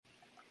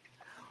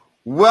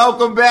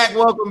Welcome back.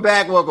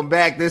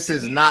 This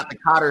is not the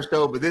Cotter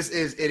Show, but this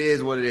is It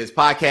Is What It Is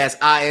podcast.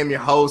 I am your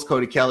host,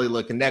 Cody Kelly.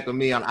 Look, connect with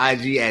me on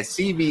IG at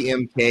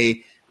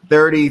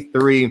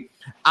CBMK33.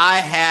 I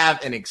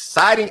have an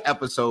exciting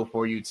episode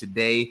for you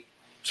today.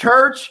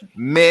 Church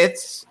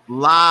myths,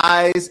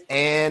 lies,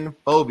 and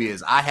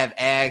phobias. I have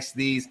asked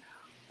these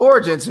four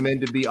gentlemen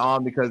to be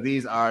on because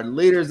these are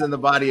leaders in the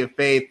body of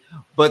faith,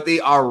 but they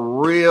are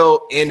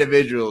real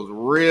individuals,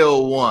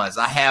 real ones.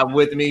 I have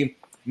with me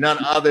none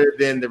other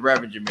than the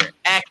Reverend Jameer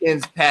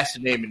Atkins, Pastor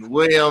Damon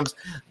Williams,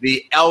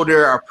 the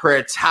elder of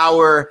Prayer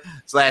Tower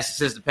 /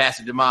 Assistant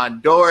Pastor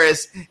Demond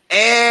Doris,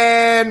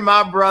 and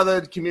my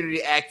brother, community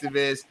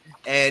activist.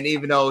 And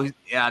even though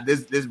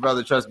this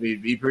brother, trust me,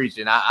 be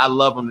preaching, I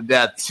love him to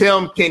death.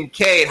 Tim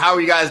Kincaid, how are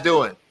you guys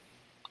doing?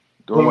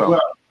 Doing well.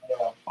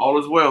 All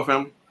is well,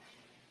 fam.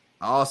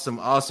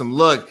 Awesome.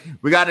 Look,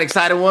 we got an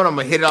exciting one. I'm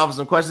gonna hit it off with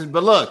some questions,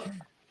 but look,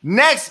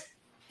 next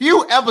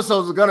few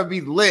episodes are gonna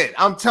be lit.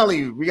 I'm telling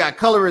you, we got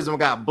colorism, we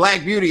got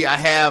Black beauty. I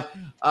have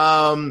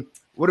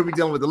what are we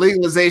dealing with? The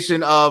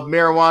legalization of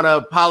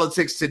marijuana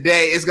politics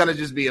today. It's gonna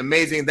just be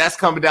amazing. That's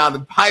coming down the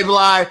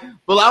pipeline.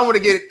 But I want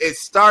to get it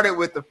started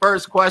with the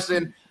first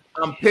question.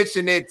 I'm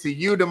pitching it to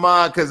you,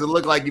 Demond, because it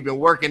looked like you've been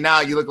working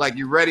out. You look like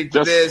you're ready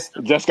for this.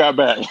 Just got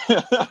back.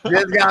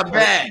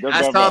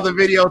 I saw the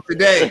video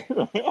today.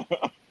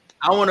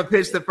 I want to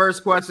pitch the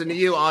first question to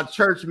you on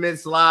church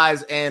myths,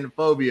 lies, and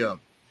phobia.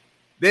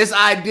 This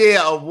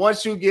idea of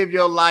once you give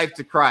your life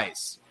to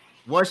Christ,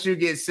 once you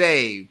get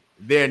saved,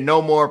 there are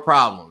no more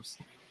problems.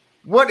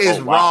 What is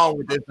wrong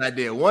with this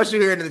idea? Once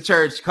you're here in the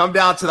church, come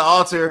down to the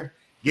altar,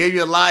 give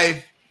your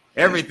life,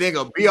 everything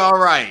will be all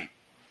right.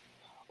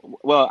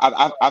 Well,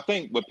 I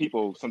think what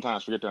people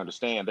sometimes forget to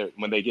understand that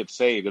when they get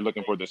saved, they're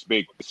looking for this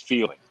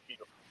feeling.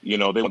 You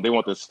know, they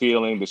want this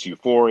feeling, this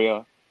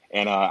euphoria.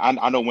 And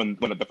I know when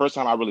the first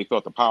time I really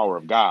felt the power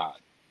of God,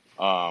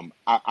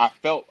 I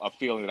felt a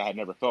feeling that I had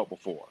never felt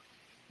before.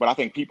 But I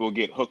think people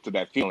get hooked to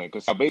that feeling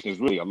because salvation is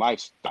really a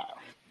lifestyle.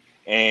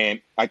 And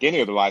like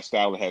any other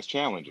lifestyle, it has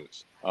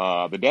challenges.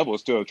 The devil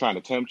is still trying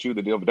to tempt you.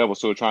 The devil is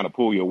still trying to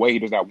pull you away. He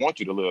does not want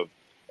you to live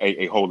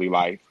a holy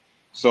life.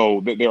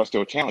 So there are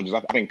still challenges. I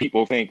think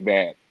people think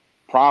that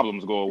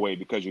problems go away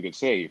because you get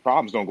saved.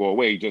 Problems don't go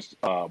away just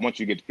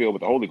once you get filled with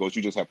the Holy Ghost.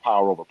 You just have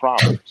power over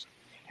problems.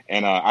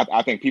 And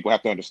I think people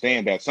have to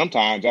understand that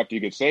sometimes after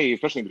you get saved,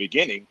 especially in the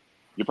beginning,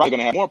 you're probably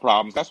going to have more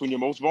problems. That's when you're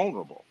most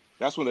vulnerable.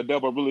 That's when the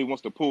devil really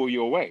wants to pull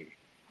you away.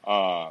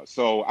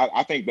 So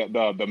I think that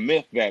the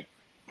myth that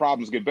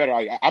problems get better.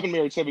 I've been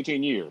married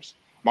 17 years.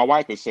 My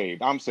wife is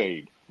saved. I'm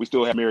saved. We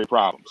still have married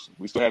problems.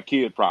 We still have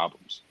kid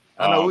problems.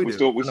 I know we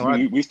still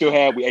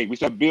have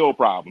bill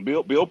problems.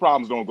 Bill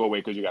problems don't go away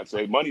because you got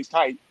saved. Money's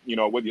tight,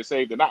 whether you're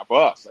saved or not.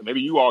 For us,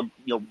 maybe you are,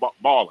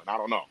 balling. I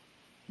don't know,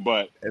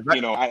 but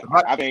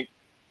I think.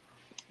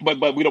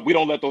 But we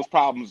don't let those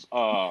problems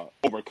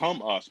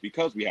overcome us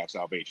because we have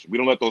salvation. We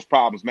don't let those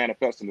problems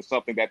manifest into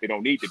something that they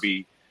don't need to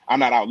be. I'm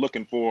not out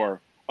looking for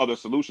other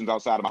solutions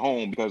outside of my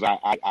home because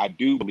I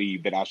do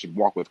believe that I should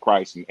walk with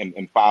Christ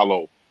and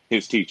follow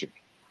his teaching.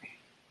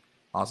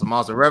 Awesome.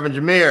 Reverend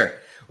Jameer,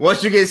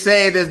 once you get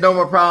saved, there's no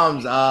more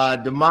problems.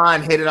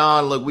 Demond hit it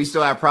on. Look, we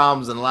still have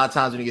problems, and a lot of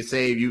times when you get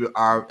saved, you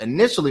are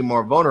initially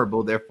more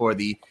vulnerable. Therefore,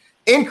 the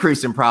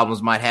increase in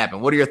problems might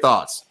happen. What are your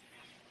thoughts?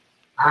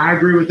 I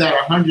agree with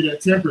that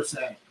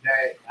 110%.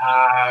 That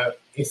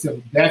it's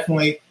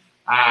definitely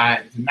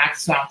not to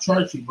sound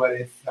churchy, but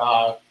it's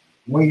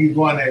when you're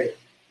going to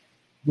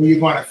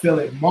feel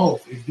it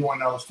most is during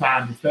those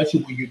times,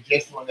 especially when you're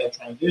just on that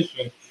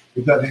transition,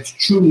 because it's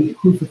truly the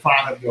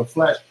crucifying of your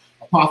flesh.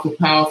 Apostle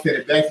Paul said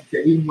it best. He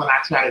said, "Even when I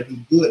try to do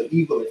good,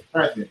 evil is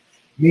present,"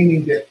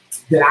 meaning that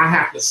I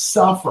have to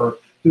suffer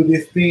through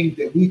this thing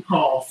that we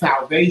call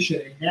salvation.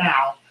 And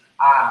now,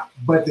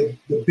 but the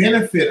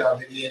benefit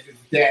of it is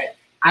that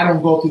I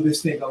don't go through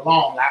this thing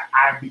alone.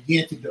 I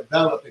begin to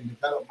develop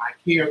my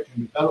character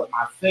and develop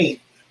my faith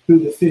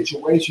through the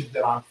situations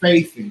that I'm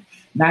facing.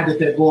 Not that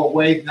they go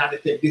away, not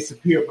that they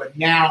disappear, but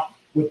now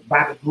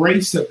by the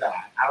grace of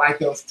God, I like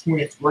those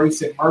twins,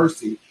 grace and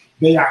mercy.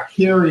 They are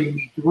carrying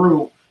me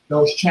through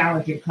those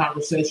challenging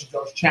conversations,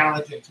 those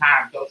challenging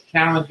times, those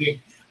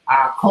challenging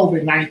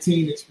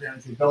COVID-19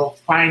 experiences, those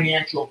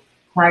financial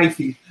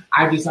crises.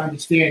 I just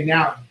understand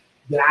now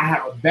that I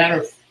have a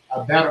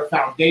better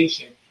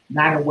foundation,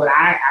 not in what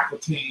I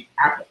attain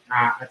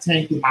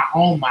through my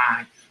own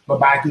mind, but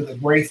through the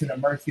grace and the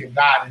mercy of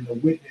God and the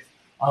witness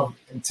of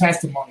and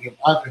testimony of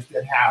others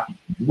that have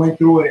went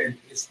through it. And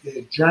it's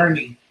the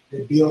journey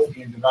that builds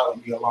me and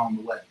develops me along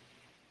the way.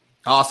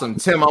 Awesome.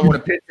 Tim, I want to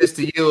pitch this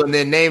to you, and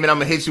then name it. I'm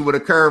going to hit you with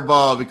a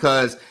curveball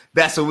because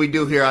that's what we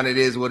do here on It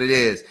Is What It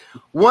Is.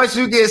 Once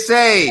you get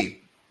saved,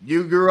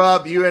 you grew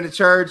up, you're in the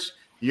church,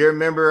 you're a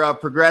member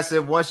of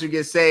Progressive. Once you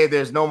get saved,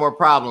 there's no more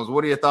problems.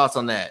 What are your thoughts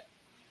on that?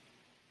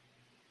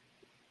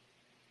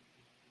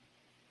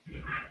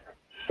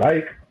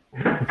 Psych.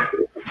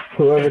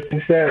 Whoever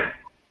thinks that,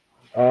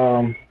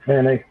 man,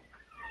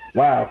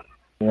 wow,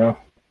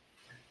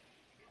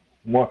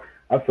 more.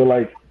 I feel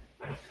like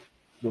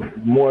The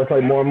more it's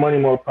like more money,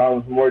 more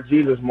problems. More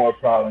Jesus, more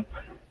problems.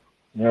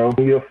 You know,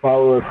 when you're a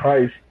follower of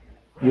Christ,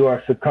 you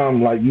are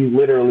succumb. Like you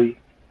literally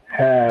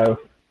have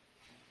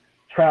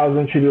trials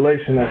and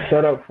tribulation that's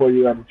set up for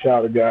you as a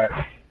child of God.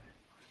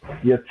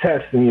 Your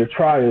tests and your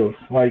trials,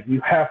 like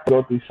you have to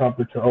go through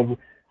something to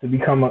be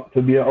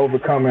an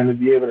overcomer and to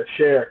be able to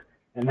share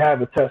and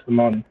have a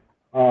testimony.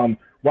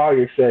 While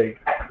you're saved,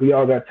 we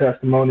all got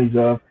testimonies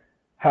of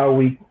how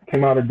we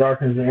came out of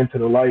darkness and into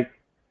the light.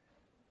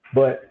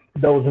 But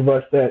those of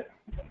us that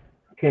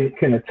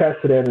can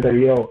attest to that and say,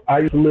 yo, I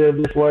used to live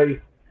this way.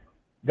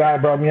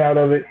 God brought me out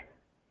of it.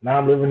 Now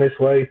I'm living this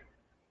way.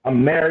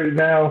 I'm married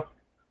now.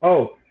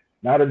 Oh,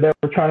 now the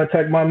devil trying to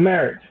take my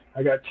marriage.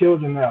 I got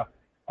children now.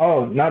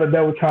 Oh, now the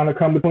devil trying to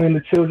come between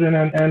the children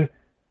and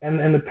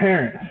the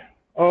parents.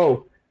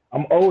 Oh,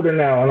 I'm older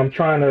now and I'm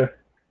trying to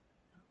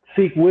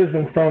seek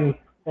wisdom from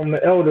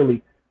the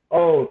elderly.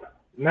 Oh,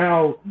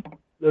 now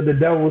the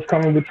devil is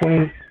coming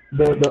between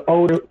the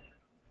older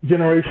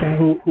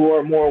generation who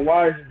are more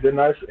wise than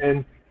us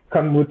and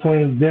coming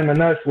between them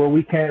and us where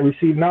we can't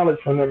receive knowledge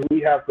from them.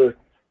 We have to,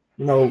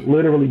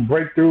 literally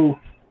break through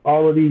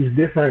all of these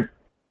different,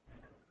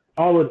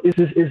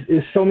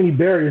 it's so many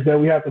barriers that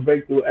we have to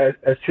break through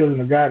as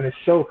children of God. And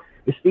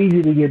it's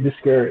easy to get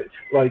discouraged.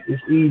 Like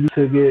it's easy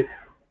to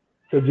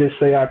just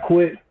say, I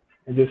quit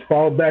and just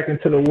fall back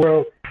into the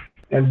world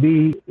and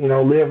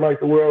live like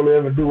the world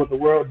live and do what the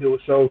world do.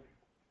 So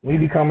when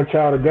you become a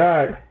child of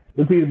God,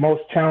 it'll be the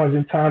most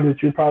challenging time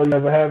that you'll probably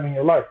ever have in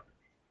your life.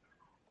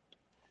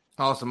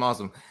 Awesome.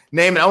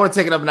 Naaman, I want to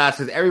take it up a notch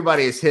because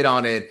everybody has hit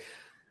on it.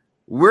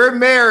 We're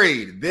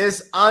married.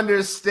 This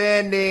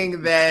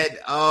understanding that,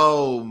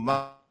 oh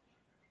my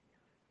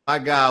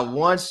God,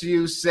 once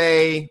you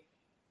say,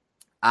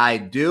 I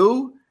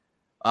do,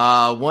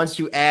 once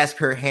you ask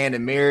her hand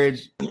in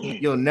marriage,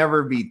 you'll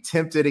never be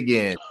tempted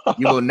again.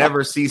 You will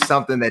never see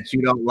something that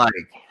you don't like.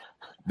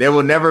 There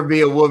will never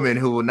be a woman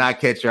who will not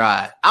catch your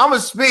eye. I'm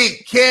going to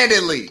speak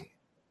candidly.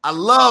 I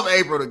love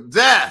April to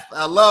death.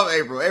 I love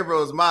April.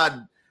 April is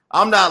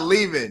I'm not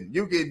leaving.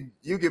 You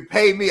can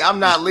pay me. I'm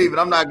not leaving.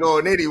 I'm not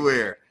going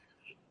anywhere.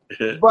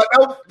 But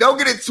don't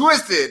get it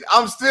twisted.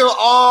 I'm still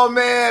all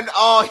man,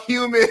 all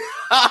human.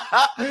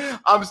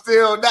 I'm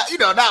still not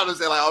to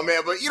say like, oh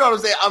man, but you know what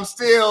I'm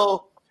saying?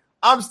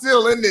 I'm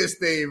still in this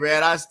thing,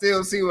 man. I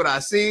still see what I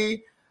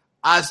see.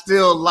 I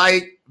still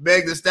like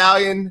Meg the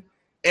Stallion.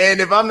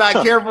 And if I'm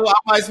not careful, I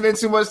might spend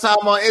too much time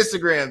on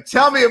Instagram.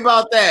 Tell me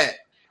about that.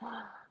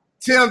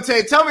 Tim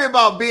Tate, tell me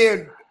about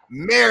being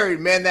married,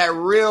 man. That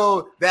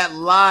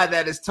lie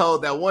that is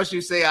told that once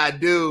you say I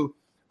do,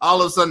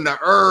 all of a sudden the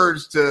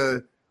urge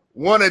to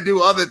want to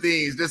do other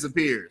things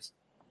disappears.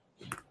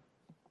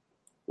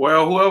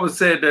 Well, whoever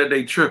said that,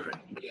 they tripping.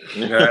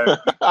 Okay?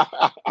 All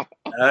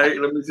right,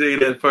 let me tell you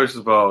that first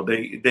of all,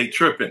 they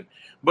tripping.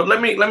 But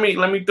let me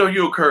throw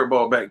you a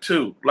curveball back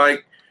too.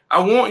 Like I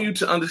want you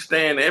to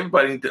understand.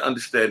 Everybody needs to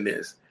understand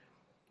this.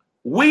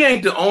 We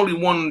ain't the only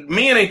one.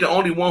 Men ain't the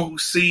only one who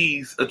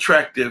sees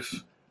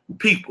attractive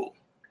people.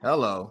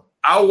 Hello.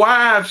 Our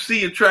wives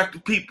see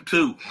attractive people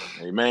too.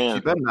 Amen.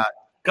 She better not.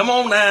 Come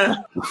on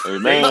now.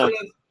 Amen.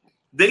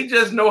 They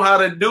just know how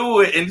to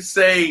do it and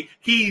say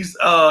he's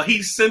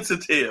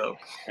sensitive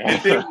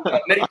and things of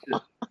that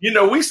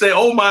nature. We say,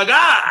 "Oh my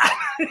God."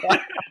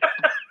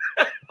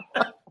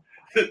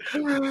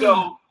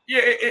 So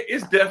yeah,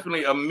 it's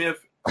definitely a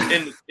myth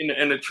in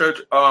the church.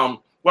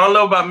 What I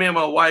love about me and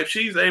my wife,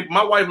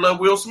 my wife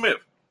loves Will Smith.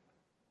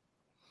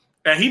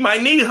 And he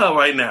might need her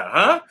right now,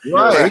 huh?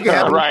 Right. He can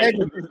have right.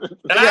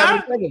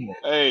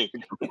 Hey.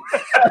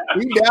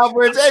 He down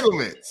for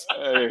entanglements.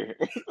 Hey.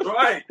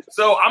 Right.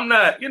 So I'm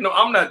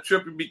not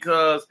tripping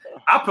because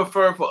I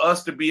prefer for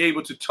us to be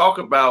able to talk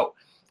about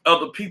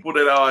other people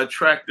that are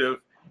attractive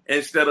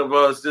instead of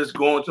us just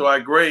going to our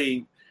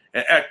grave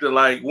and acting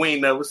like we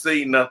ain't never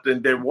seen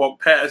nothing that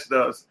walk past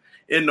us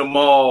in the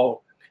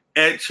mall,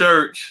 at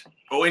church,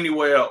 or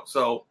anywhere else.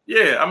 So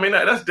yeah, I mean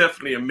that's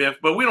definitely a myth,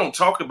 but we don't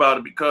talk about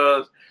it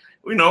because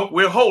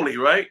we're holy,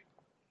 right?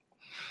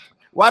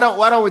 Why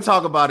don't we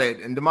talk about it?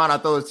 And Damon, I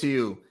throw it to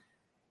you.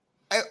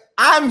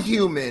 I'm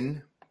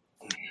human,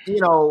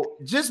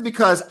 just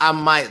because I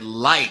might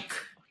like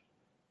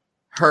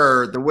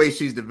her the way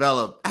she's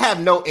developed, I have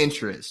no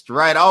interest,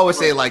 right? I always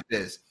say it like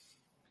this.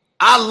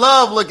 I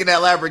love looking at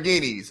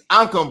Lamborghinis.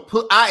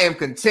 I am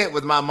content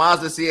with my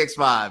Mazda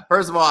CX-5.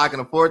 First of all, I can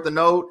afford the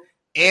note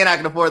and I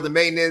can afford the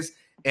maintenance,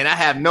 and I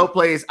have no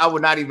place. I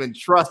would not even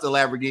trust a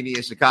Lamborghini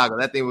in Chicago.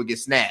 That thing would get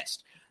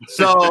snatched.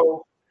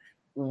 So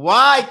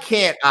why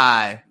can't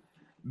I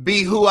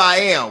be who I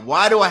am?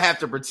 Why do I have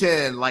to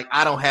pretend like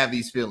I don't have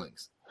these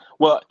feelings?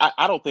 Well,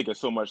 I don't think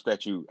it's so much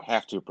that you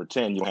have to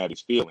pretend you don't have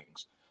these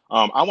feelings.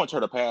 I once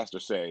heard a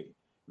pastor say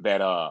that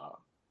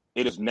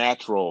it is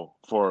natural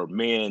for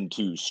men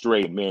to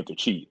stray and men to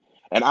cheat.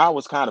 And I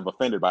was kind of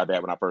offended by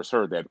that when I first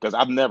heard that because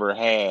I've never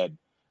had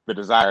the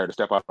desire to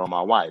step out on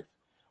my wife.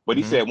 But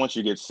he said once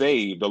you get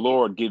saved, the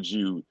Lord gives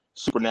you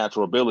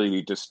supernatural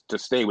ability to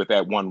stay with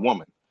that one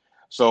woman.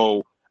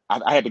 So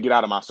I had to get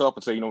out of myself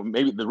and say,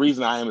 maybe the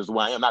reason I am is the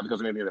way I am, not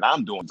because of anything that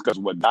I'm doing, it's because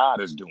of what God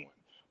is doing.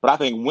 But I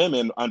think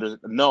women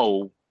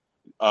know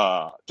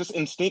just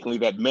instinctively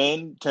that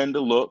men tend to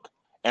look,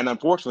 and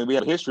unfortunately, we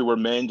have a history where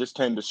men just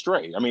tend to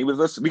stray. I mean,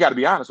 we got to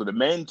be honest with it.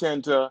 Men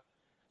tend to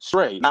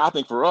stray. Now, I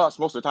think for us,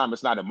 most of the time,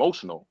 it's not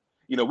emotional.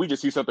 We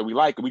just see something we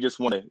like, and we just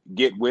want to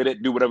get with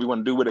it, do whatever we want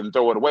to do with it, and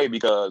throw it away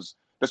because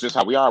that's just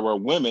how we are. Where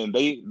women,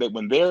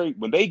 when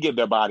they give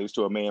their bodies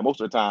to a man,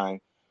 most of the time,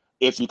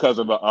 it's because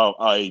of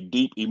a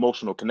deep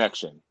emotional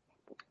connection.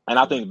 And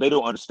I think they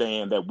don't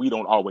understand that we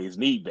don't always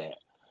need that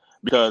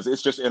because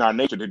it's just in our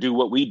nature to do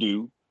what we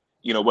do,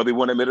 whether we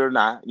want to admit it or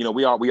not.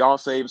 We all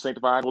saved,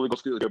 sanctified, Holy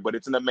Ghost filled, but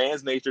it's in a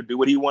man's nature to do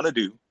what he want to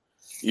do,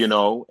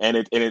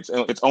 and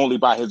it's only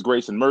by his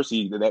grace and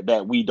mercy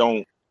that we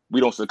don't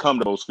succumb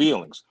to those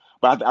feelings.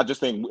 But I just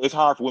think it's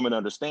hard for women to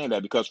understand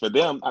that because for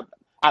them,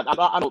 I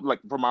know, like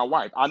for my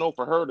wife, I know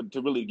for her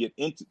to really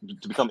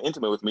to become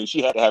intimate with me,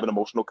 she had to have an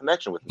emotional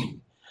connection with me.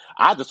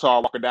 I just saw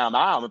her walking down the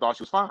aisle and thought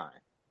she was fine,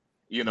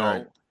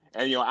 Right.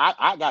 and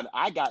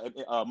I got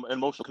an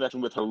emotional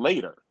connection with her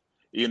later.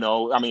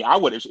 I mean, I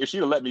would if she'd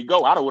have let me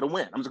go, I would have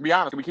went. I'm just gonna be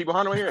honest. Can we keep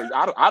 100 here?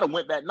 I'd have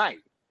went that night.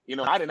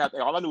 I didn't have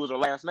to. All I knew was her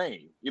last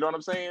name. You know what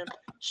I'm saying?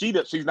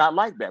 She's not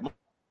like that.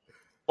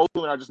 Most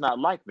women are just not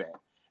like that.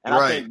 And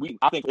Right.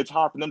 I think it's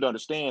hard for them to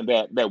understand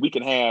that we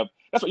can have.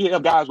 That's what you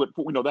have guys with.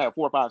 They have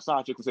 4 or 5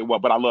 side chicks and say, well,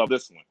 but I love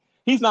this one.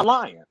 He's not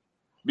lying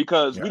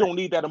because we don't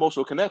need that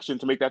emotional connection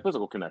to make that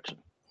physical connection.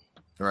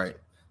 Right.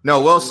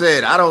 No, well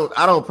said. I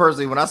don't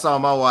personally. When I saw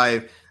my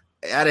wife,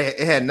 it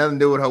had nothing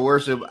to do with her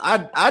worship.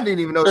 I didn't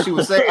even know she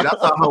was saved. I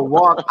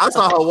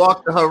saw her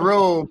walk to her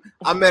room.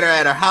 I met her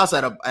at her house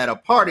at a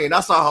party, and I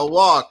saw her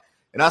walk,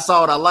 and I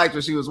saw what I liked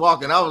when she was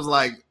walking. I was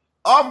like,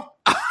 I'm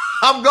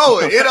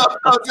going. You know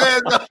what I'm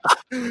saying?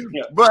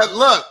 Yeah. But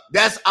look,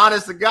 that's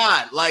honest to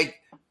God. Like,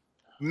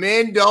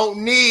 men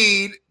don't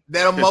need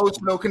that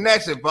emotional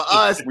connection. For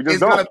us, it's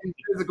gonna be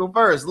physical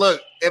first.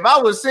 Look, if I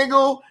was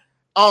single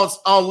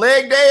on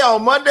leg day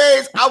on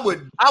Mondays, I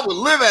would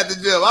live at the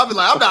gym. I'd be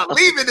like, I'm not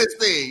leaving this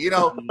thing.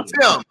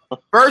 Tim,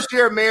 first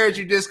year of marriage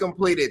you just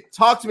completed.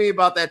 Talk to me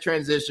about that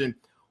transition.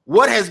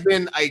 What has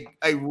been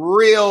a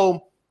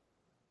real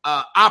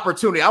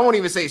opportunity? I won't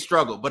even say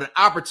struggle, but an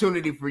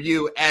opportunity for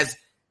you as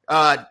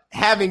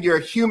having your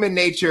human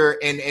nature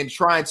and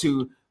trying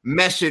to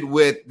mesh it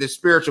with the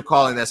spiritual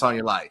calling that's on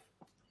your life.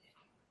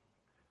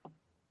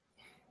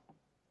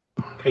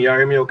 Can y'all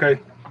hear me okay?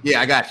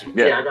 Yeah, I got you.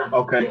 Yeah, I got you.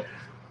 Okay.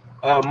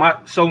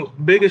 So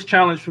biggest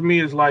challenge for me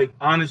is like,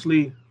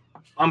 honestly,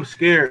 I'm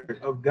scared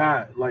of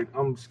God. Like,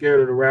 I'm scared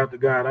of the wrath of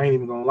God. I ain't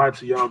even gonna lie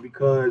to y'all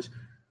because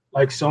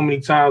like so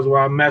many times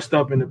where I messed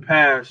up in the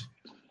past,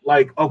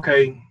 like,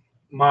 okay,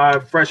 my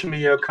freshman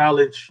year of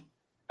college,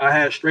 I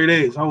had straight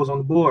A's. I was on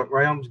the board,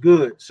 right? I was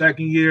good.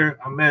 Second year,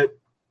 I met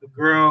the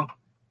girl.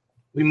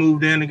 We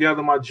moved in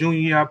together. My junior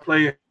year, I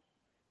played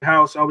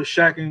house. I was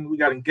shacking. We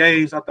got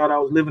engaged. I thought I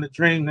was living a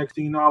dream. Next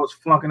thing you know, I was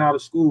flunking out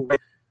of school. Right?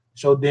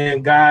 So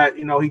then God,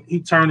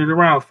 he turned it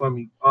around for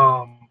me.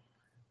 I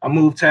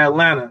moved to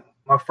Atlanta.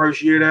 My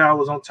first year there, I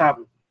was on top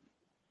of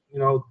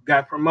it.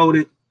 Got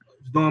promoted,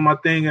 was doing my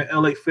thing at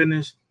LA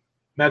Fitness,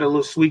 met a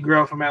little sweet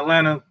girl from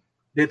Atlanta,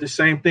 did the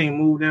same thing,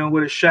 moved in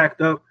with her,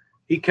 shacked up.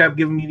 He kept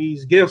giving me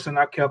these gifts and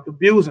I kept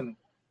abusing them,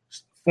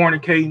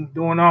 fornicating,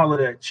 doing all of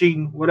that,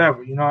 cheating,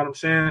 whatever. You know what I'm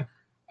saying?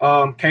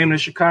 Came to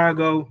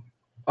Chicago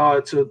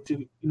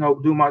to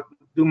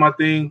do my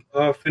thing,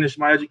 finish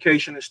my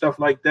education and stuff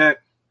like that.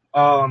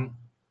 I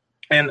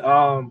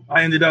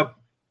ended up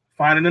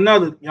finding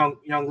another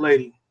young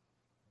lady.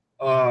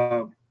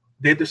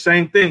 Did the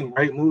same thing,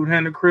 right? Moved her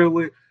in the crib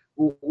with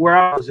where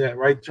I was at,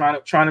 right?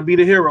 Trying to be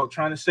the hero,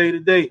 trying to save the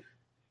day.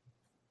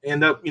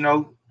 End up,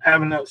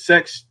 having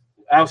sex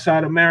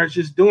outside of marriage,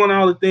 just doing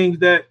all the things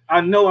that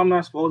I know I'm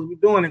not supposed to be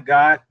doing, and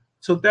God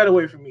took that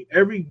away from me.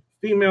 Every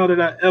female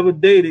that I ever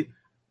dated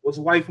was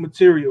wife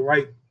material,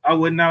 right? I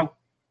wasn't out,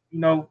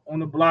 on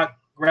the block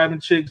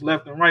grabbing chicks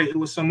left and right. It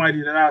was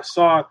somebody that I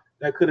saw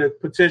that could have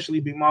potentially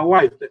be my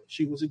wife, that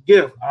she was a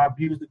gift. I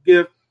abused the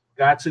gift.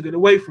 God took it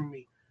away from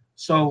me.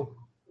 So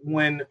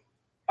when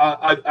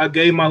I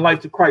gave my life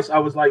to Christ, I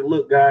was like,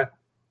 look, God,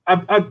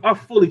 I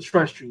fully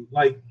trust you.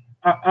 Like,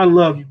 I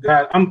love you,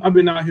 God. I've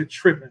been out here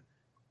tripping.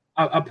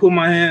 I put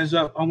my hands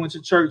up. I went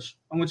to church.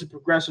 I went to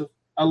Progressive.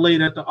 I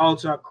laid at the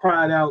altar. I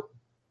cried out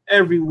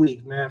every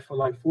week, man, for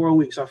like 4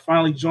 weeks. I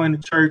finally joined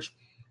the church.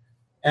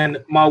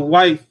 And my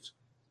wife's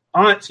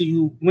auntie,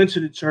 who went to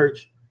the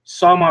church,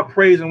 saw my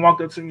praise and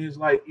walked up to me and was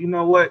like, you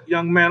know what,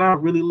 young man, I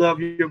really love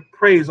your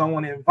praise. I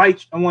want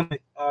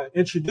to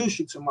introduce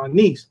you to my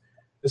niece.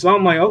 And so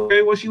I'm like,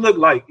 okay, what she look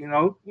like? You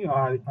know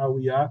how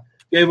we are.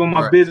 Gave her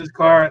my business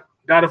card,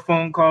 got a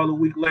phone call a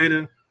week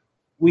later.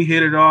 We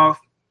hit it off.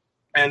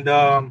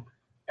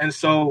 And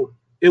so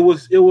it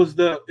was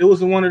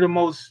one of the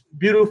most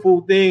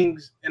beautiful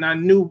things. And I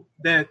knew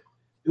that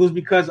it was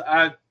because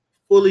I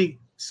fully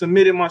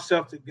submitted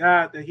myself to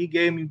God that he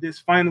gave me this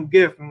final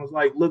gift and was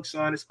like, look,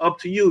 son, it's up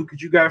to you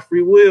because you got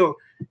free will.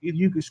 Either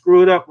you can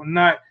screw it up or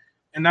not.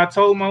 And I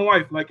told my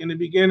wife, like in the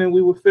beginning,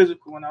 we were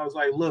physical, and I was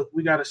like, look,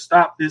 we got to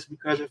stop this,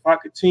 because if I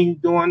continue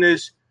doing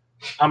this,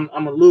 I'm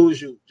gonna lose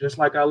you, just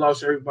like I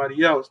lost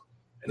everybody else.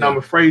 And I'm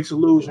afraid to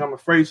lose you. I'm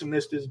afraid to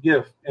miss this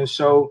gift. And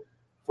so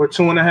for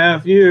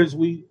 2.5 years,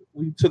 we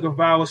took a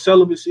vow of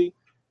celibacy,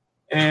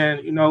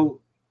 and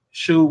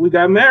we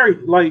got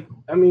married. Like,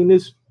 I mean,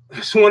 it's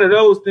one of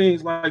those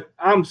things. Like,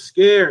 I'm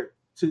scared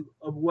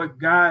of what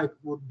God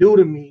will do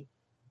to me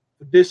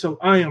for this. So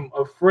I am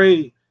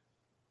afraid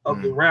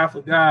of the wrath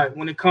of God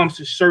when it comes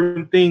to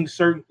certain things,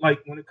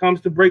 like when it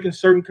comes to breaking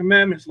certain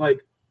commandments.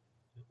 Like,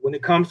 when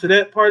it comes to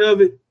that part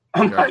of it,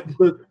 I'm like,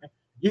 look,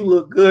 you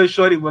look good,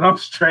 shorty, but I'm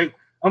straight.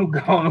 I'm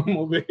gone. I'm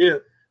over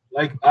here.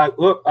 Like, I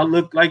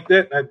look like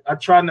that. I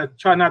try not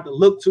to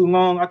look too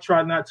long. I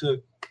try not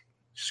to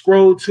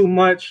scroll too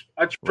much.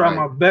 I try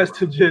my best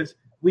to just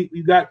we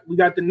got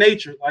the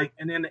nature, like,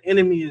 and then the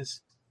enemy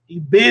he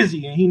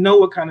busy, and he know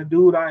what kind of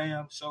dude I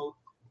am. So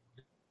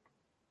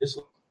it's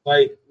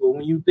like, well,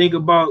 when you think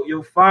about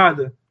your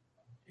father,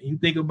 and you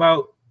think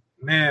about,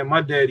 man,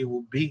 my daddy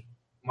will beat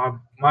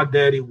my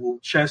daddy will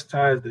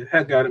chastise the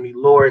heck out of me,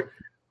 Lord.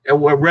 And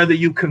whether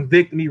you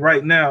convict me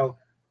right now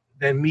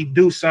than me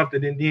do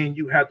something, and then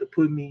you have to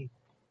put me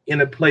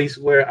in a place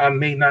where I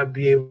may not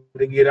be able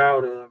to get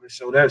out of. And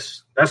so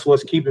that's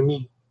what's keeping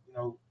me,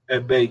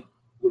 at bay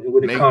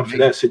when it comes to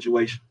that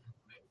situation.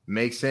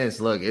 Makes sense.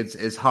 Look,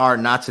 it's hard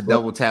not to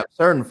double tap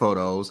certain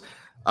photos,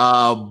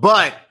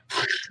 but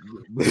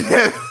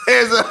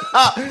there's a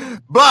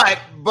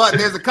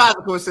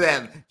consequence to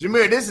that.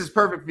 Jameer, this is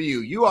perfect for you.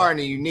 You are in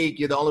a unique.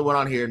 You're the only one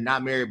on here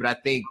not married, but I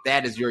think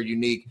that is your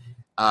unique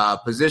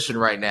position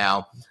right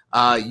now.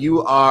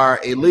 You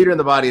are a leader in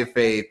the body of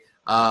faith.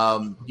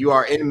 You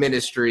are in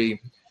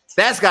ministry.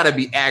 That's got to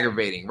be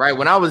aggravating, right?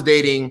 When I was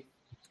dating,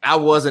 I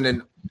wasn't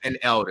an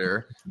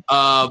elder.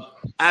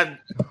 I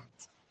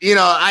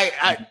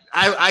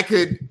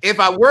could, if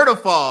I were to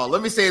fall,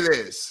 let me say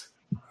this.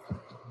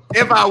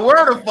 If I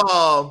were to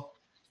fall,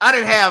 I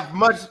didn't have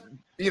much,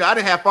 I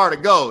didn't have far to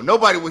go.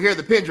 Nobody would hear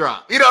the pin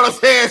drop. You know what I'm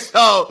saying?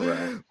 So,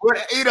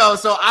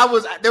 so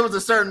there was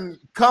a certain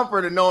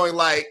comfort in knowing,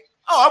 like,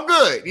 oh, I'm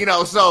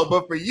good, so,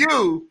 but for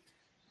you,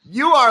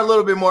 you are a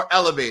little bit more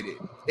elevated.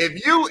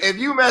 If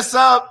you mess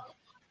up,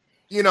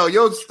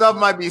 your stuff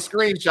might be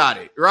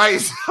screenshotted, right?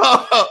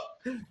 So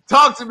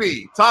talk to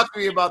me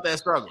about that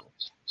struggle.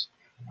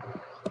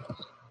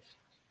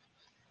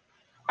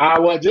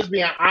 Well, just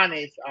being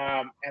honest,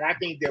 and I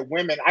think that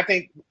women,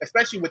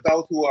 especially with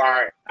those who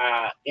are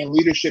in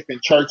leadership in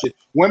churches,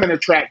 women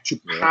attract to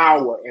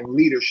power and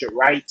leadership,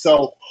 right?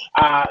 So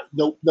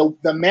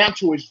the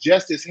mantle is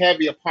just as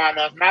heavy upon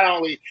us. Not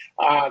only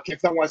can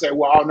someone say,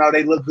 well, oh, no,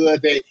 they look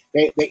good, they're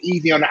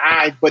easy on the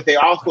eyes, but they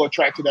also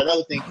attract to that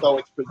other thing, so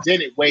it's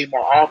presented way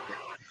more often.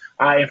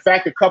 In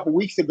fact, a couple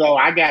weeks ago,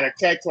 I got a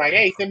text like,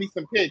 hey, send me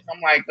some pics.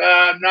 I'm like,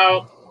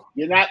 no,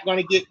 you're not going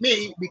to get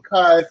me,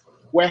 because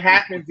what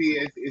happens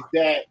is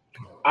that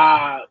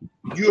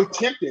you're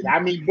tempted. I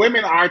mean,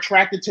 women are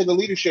attracted to the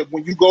leadership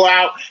when you go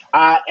out,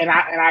 and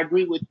I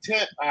agree with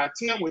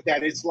Tim with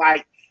that. It's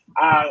like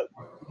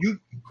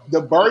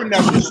the burden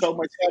of it is so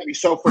much heavy.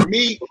 So for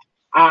me,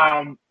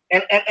 and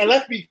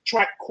let's be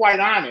quite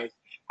honest,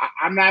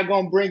 I'm not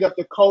going to bring up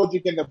the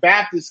Kojic and the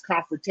Baptist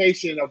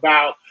confrontation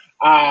about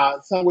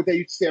some of what they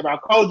used to say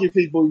about Kojic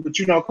people, but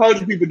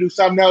Kojic people do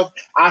something else.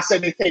 I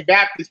said they say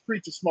Baptist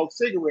preachers smoke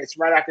cigarettes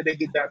right after they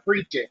get done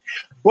preaching.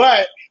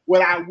 But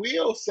what I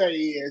will say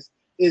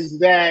is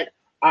that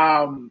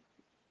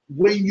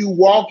when you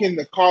walk in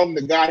the calling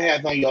that God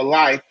has on your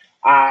life,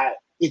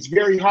 it's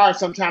very hard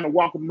sometimes to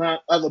walk among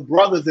other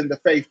brothers in the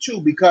faith too,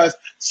 because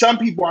some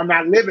people are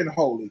not living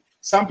holy.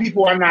 Some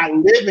people are not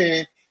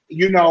living,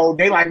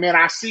 they like, man,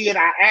 I see it,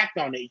 I act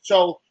on it.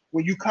 So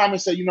when you come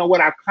and say, you know what,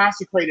 I've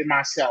consecrated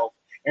myself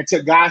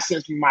until God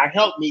sends me my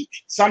help me,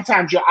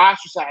 sometimes you're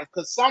ostracized,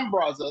 because some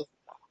brothers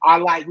are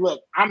like,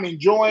 look, I'm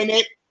enjoying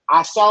it.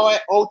 I saw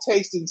it. Oh,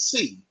 taste and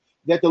see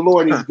that the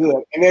Lord is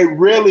good. And they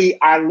really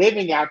are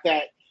living out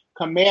that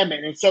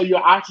commandment. And so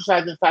you're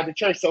ostracized inside the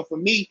church. So for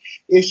me,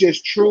 it's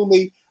just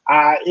truly,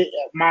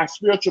 my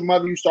spiritual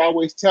mother used to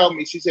always tell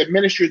me, she said,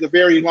 ministry is a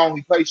very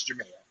lonely place,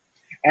 Jameer.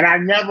 And I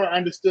never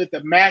understood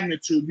the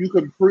magnitude. You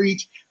can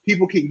preach,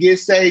 people can get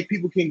saved,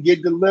 people can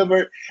get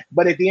delivered,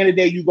 but at the end of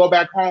the day, you go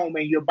back home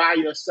and you're by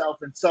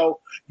yourself. And so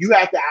you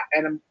have to,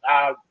 and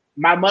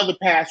my mother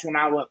passed when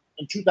I was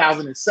in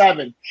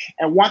 2007.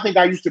 And one thing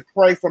I used to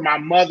pray for my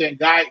mother, and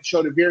God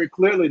showed it very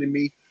clearly to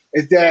me,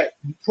 is that,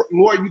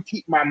 Lord, you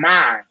keep my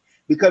mind.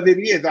 Because it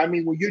is, I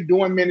mean, when you're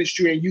doing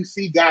ministry and you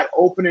see God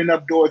opening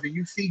up doors and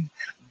you see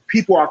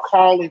people are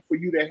calling for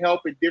you to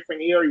help in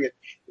different areas,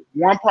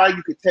 one part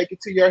you could take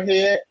it to your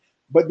head,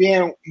 but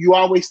then you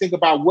always think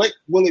about, what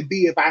will it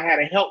be if I had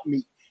to help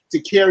me to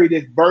carry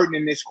this burden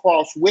and this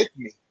cross with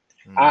me?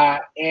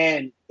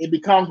 And it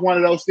becomes one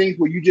of those things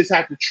where you just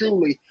have to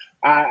truly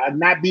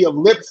not be of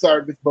lip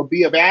service, but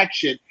be of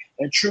action,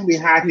 and truly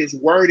hide his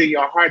word in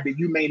your heart that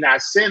you may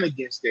not sin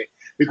against it,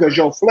 because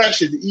your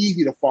flesh is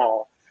easy to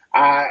fall.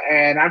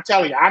 And I'm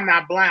telling you, I'm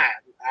not blind.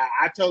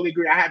 I totally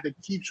agree. I have to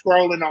keep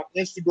scrolling on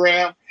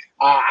Instagram.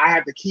 I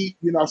have to keep,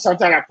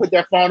 sometimes I put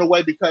that phone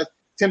away because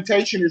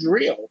temptation is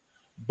real.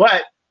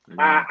 But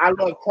I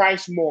love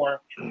Christ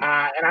more, and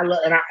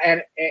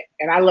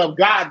I love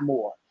God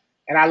more,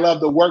 and I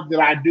love the work that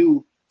I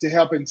do to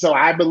help him. So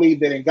I believe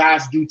that in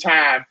God's due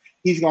time,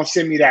 he's going to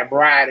send me that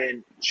bride,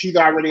 and she's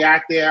already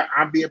out there.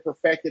 I'm being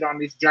perfected on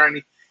this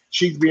journey.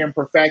 She's being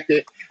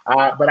perfected.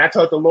 But I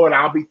told the Lord,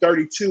 I'll be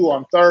 32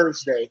 on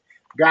Thursday.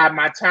 God,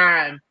 my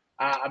time,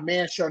 a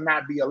man shall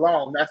not be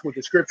alone. That's what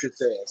the scripture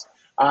says.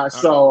 But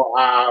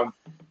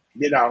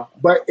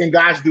in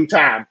God's due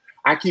time,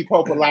 I keep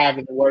hope alive,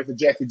 in the words of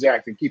Jesse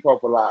Jackson. Keep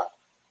hope alive.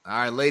 All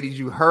right, ladies,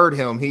 you heard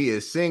him. He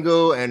is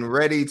single and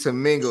ready to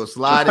mingle.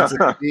 Slide into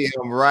the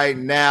DM right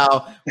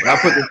now. When I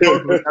put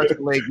the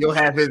link, you'll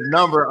have his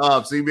number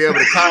up, so you'll be able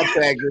to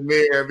contact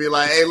Jameer and be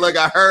like, "Hey, look,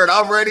 I heard.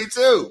 I'm ready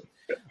too."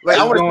 Like,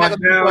 I want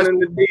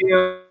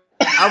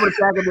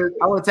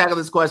to tackle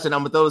this question. I'm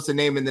gonna throw this a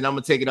name, and then I'm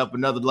gonna take it up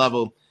another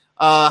level.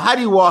 How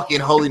do you walk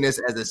in holiness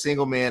as a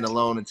single man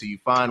alone until you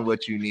find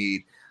what you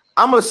need?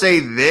 I'm gonna say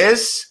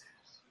this.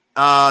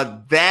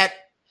 That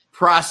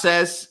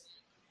process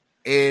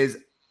is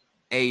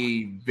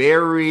a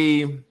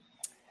very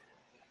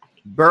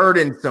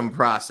burdensome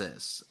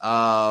process.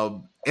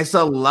 It's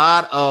a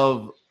lot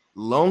of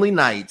lonely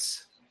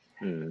nights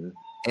and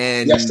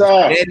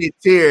many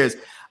tears.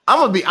 I'm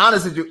gonna be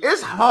honest with you.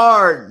 It's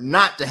hard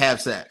not to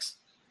have sex.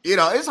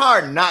 It's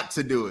hard not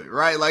to do it,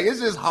 right? Like, it's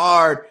just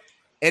hard.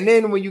 And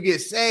then when you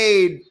get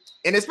saved,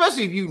 and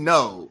especially if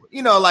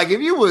like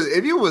if you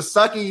was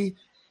sucky,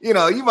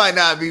 you might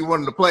not be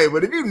wanting to play,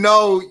 but if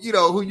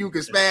who you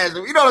can smash,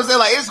 what I'm saying?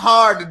 Like, it's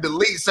hard to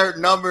delete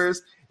certain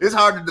numbers. It's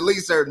hard to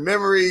delete certain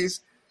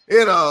memories,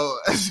 Stronghold.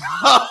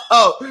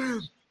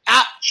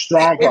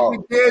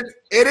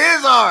 It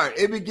is hard.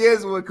 It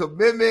begins with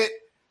commitment.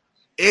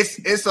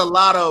 It's a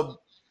lot of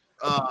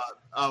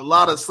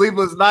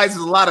sleepless nights.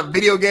 There's a lot of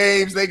video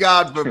games they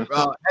got for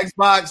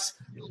Xbox.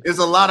 It's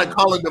a lot of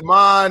calling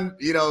demand,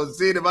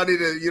 seeing if I need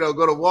to,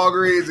 go to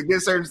Walgreens and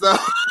get certain stuff.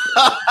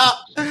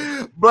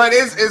 But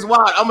it's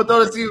wild. I'm going to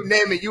throw this to you,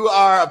 Naaman. You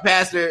are a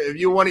pastor.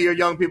 If one of your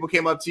young people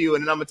came up to you,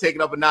 and then I'm going to take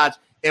it up a notch,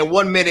 in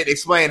 1 minute,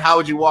 explain how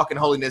would you walk in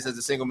holiness as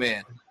a single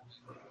man?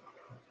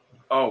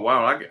 Oh,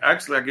 wow.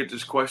 I get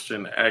this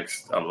question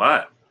asked a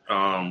lot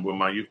with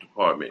my youth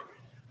department.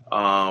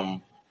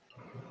 I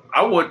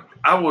would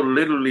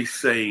literally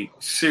say,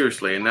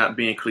 seriously, and not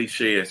being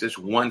cliche, it's just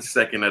 1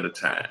 second at a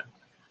time.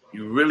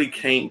 You really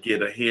can't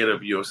get ahead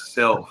of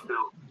yourself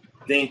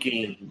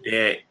thinking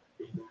that,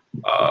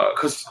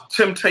 because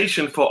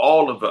temptation for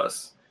all of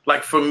us,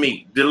 like for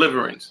me,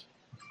 deliverance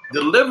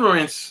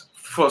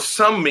for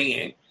some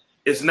men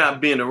is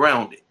not being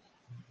around it.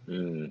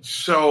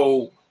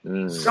 So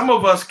some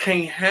of us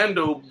can't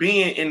handle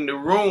being in the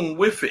room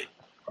with it.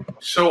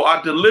 So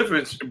our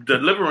deliverance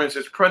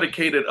is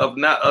predicated of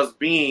not us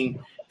being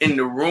in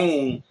the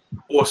room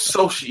or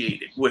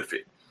associated with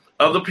it.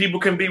 Other people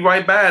can be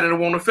right by it and it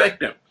won't affect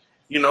them.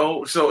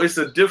 So it's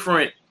a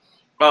different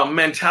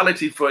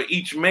mentality for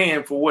each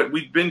man for what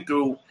we've been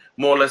through,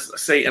 more or less,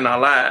 say, in our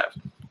lives.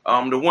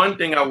 The one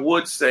thing I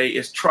would say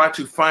is try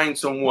to find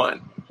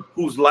someone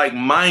who's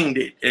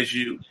like-minded as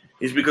you,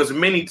 is because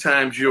many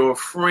times your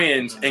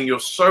friends and your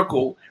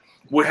circle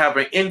will have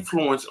an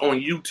influence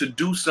on you to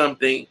do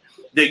something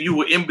that you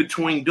were in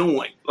between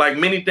doing. Like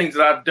many things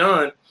that I've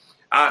done,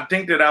 I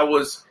think that I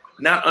was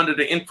not under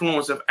the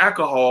influence of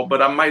alcohol,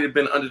 but I might have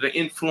been under the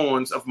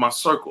influence of my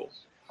circle.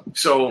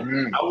 So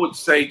I would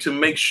say to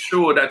make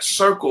sure that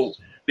circle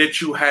that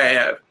you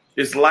have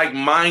is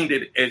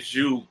like-minded as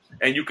you,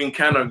 and you can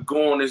kind of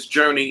go on this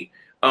journey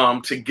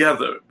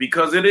together,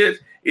 because it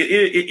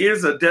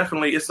is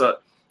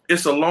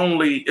a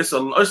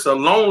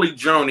lonely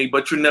journey,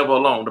 but you're never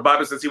alone. The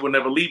Bible says he will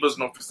never leave us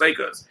nor forsake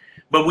us,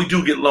 but we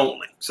do get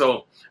lonely.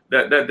 So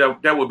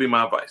that would be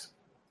my advice.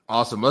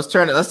 Awesome. Let's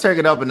take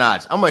it up a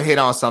notch. I'm gonna hit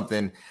on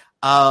something.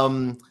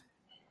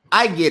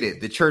 I get it.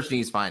 The church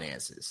needs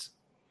finances.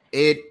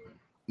 It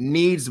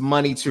needs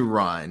money to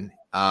run.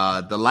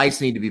 The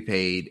lights need to be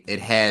paid. It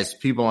has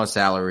people on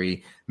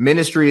salary.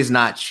 Ministry is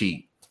not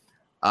cheap.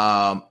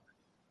 My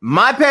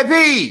pet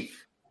peeve,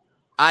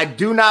 I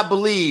do not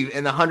believe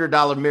in the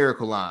 $100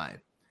 miracle line.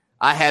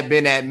 I have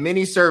been at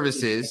many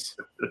services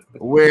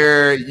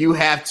where you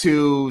have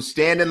to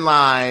stand in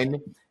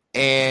line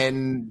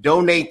and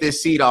donate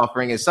this seed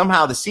offering, and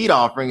somehow the seed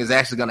offering is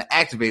actually going to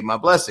activate my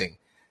blessing.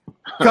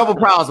 A couple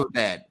problems with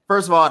that.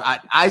 First of all,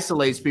 it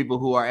isolates people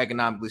who are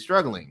economically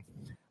struggling,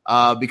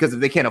 because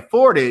if they can't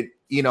afford it,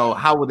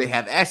 how would they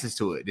have access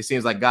to it? It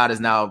seems like God is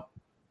now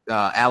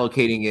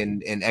allocating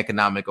in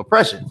economic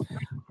oppression.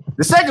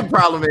 The second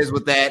problem is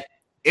with that,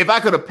 if I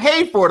could have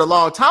paid for it a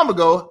long time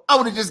ago, I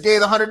would have just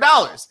gave the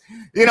 $100.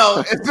 And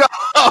so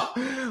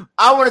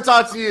I want to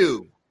talk to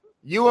you.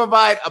 You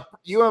invite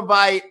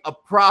a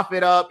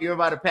prophet up. You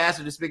invite a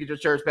pastor to speak at your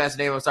church. Pastor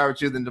Dave, I'll start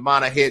with you. Then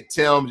Damana, hit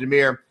Tim,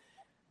 Jameer.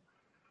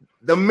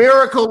 The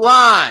miracle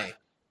line,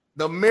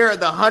 the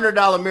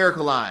 $100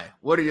 miracle line.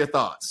 What are your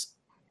thoughts?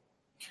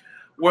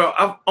 Well,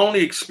 I've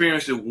only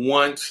experienced it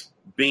once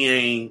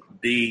being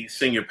the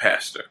senior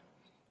pastor.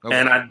 Okay.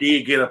 And I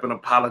did get up and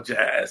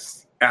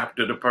apologize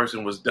after the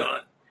person was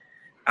done.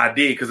 I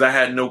did, because I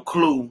had no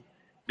clue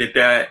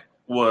that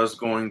was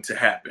going to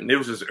happen. It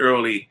was just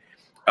early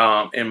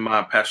in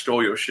my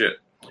pastoralship.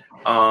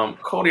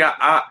 Cody,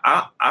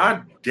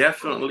 I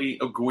definitely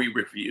agree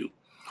with you.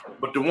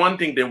 But the one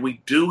thing that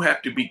we do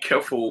have to be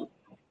careful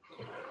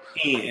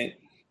in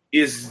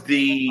is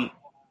the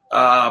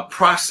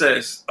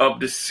process of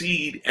the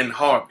seed and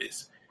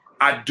harvest.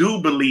 I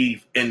do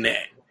believe in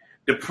that.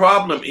 The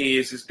problem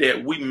is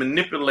that we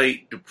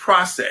manipulate the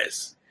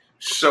process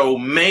so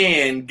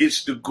man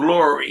gets the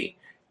glory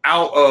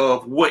out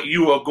of what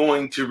you are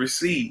going to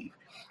receive.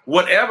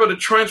 Whatever the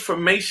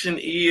transformation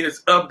is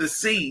of the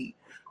seed,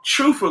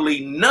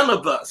 truthfully, none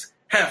of us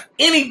have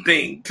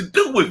anything to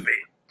do with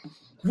it.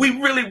 We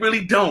really,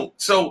 really don't.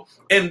 So,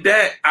 in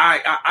that,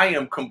 I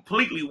am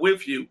completely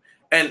with you.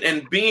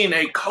 And being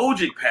a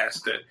Kojic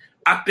pastor,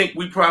 I think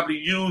we probably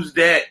use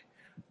that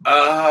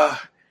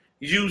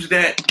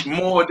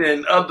more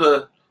than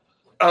other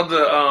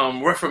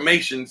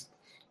reformations,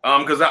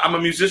 because I'm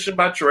a musician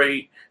by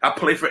trade. I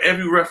play for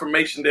every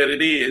reformation that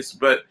it is,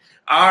 but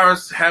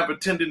ours have a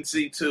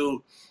tendency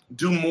to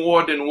do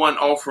more than one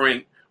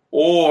offering,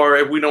 or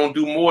if we don't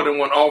do more than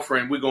one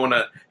offering, we're going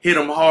to hit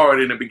them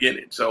hard in the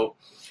beginning. So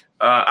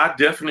I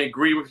definitely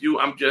agree with you.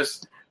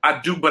 I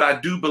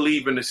do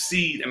believe in the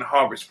seed and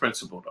harvest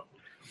principle, though.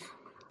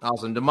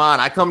 Awesome. Damon,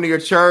 I come to your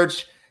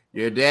church.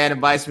 Your dad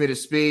invites me to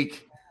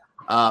speak.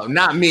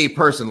 Not me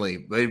personally,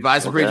 but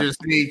invites the preacher to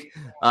speak,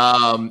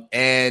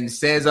 and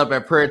stands up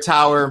at Prayer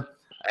Tower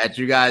at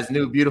you guys'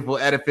 new beautiful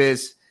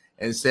edifice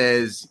and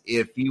says,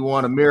 if you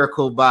want a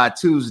miracle by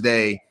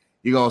Tuesday,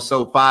 you're going to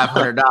sow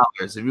 $500.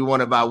 If you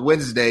want it by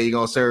Wednesday, you're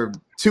going to serve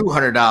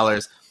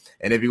 $200.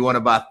 And if you want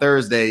it by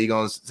Thursday, you're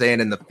going to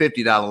stand in the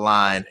 $50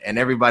 line, and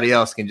everybody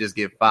else can just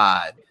get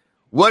 $5.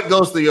 What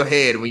goes through your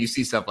head when you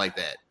see stuff like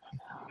that?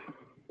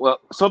 Well,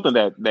 something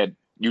that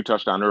you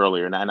touched on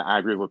earlier, and I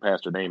agree with what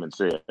Pastor Damon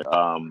said.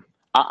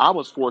 I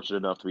was fortunate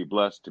enough to be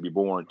blessed to be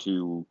born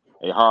to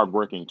a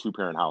hardworking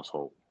two-parent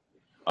household.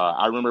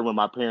 I remember when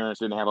my parents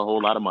didn't have a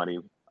whole lot of money.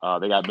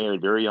 They got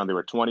married very young. They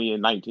were 20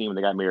 and 19 when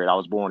they got married. I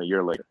was born a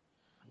year later.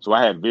 So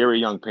I had very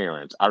young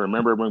parents. I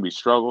remember when we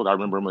struggled. I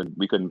remember when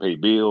we couldn't pay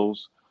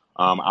bills.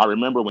 I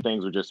remember when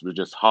things were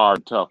just hard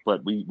and tough,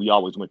 but we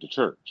always went to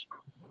church.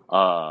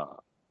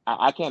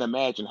 I can't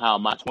imagine how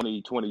my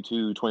 20,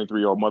 22,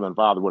 23-year-old mother and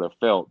father would have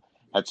felt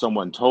had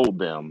someone told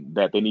them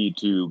that they need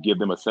to give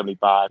them a $75,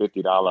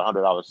 $50,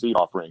 $100 seed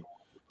offering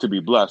to be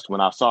blessed.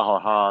 When I saw how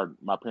hard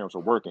my parents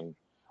were working,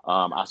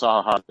 I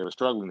saw how hard they were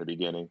struggling in the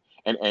beginning,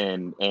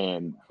 and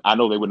I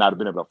know they would not have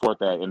been able to afford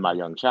that in my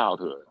young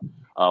childhood.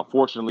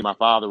 Fortunately, my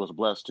father was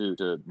blessed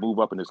to move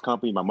up in his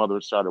company. My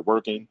mother started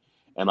working,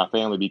 and my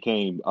family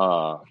became.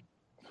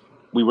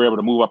 We were able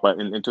to move up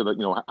into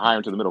the higher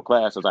into the middle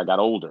class as I got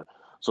older.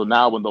 So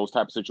now when those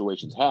type of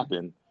situations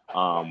happen,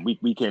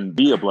 we can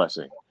be a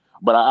blessing.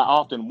 But I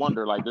often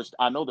wonder, like this,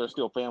 I know there's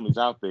still families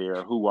out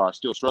there who are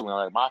still struggling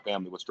like my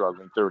family was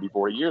struggling 30,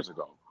 40 years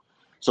ago.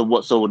 So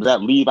does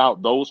that leave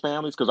out those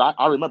families? Because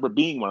I remember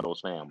being one of those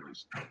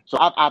families. So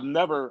I've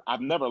never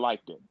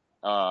liked it.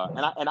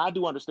 And I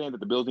do understand that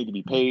the bills need to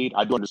be paid.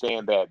 I do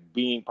understand that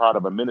being part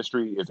of a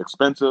ministry is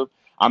expensive.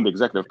 I'm the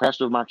executive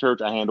pastor of my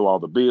church. I handle all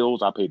the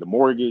bills. I pay the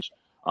mortgage.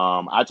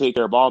 I take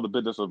care of all the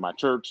business of my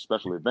church,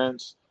 special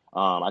events.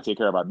 I take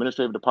care of our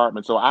administrative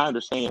department. So I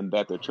understand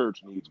that the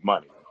church needs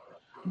money.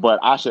 But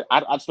I just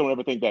don't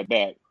ever think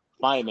that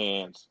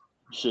finance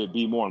should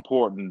be more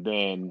important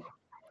than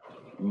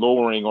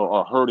lowering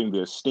or hurting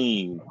the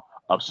esteem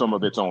of some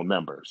of its own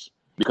members.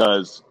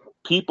 Because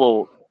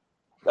people,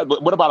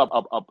 what about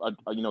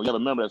you have a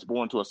member that's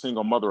born to a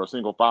single mother or a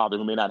single father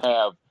who may not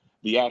have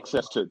the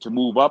access to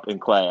move up in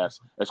class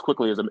as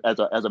quickly as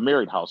a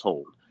married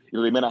household?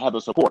 They may not have the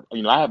support.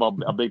 I have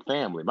a big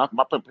family. My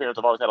parents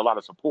have always had a lot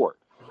of support.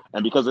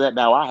 And because of that,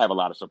 now I have a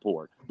lot of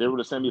support. They were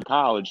to send me to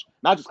college,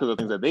 not just because of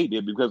things that they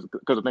did, because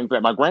of things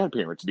that my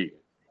grandparents did.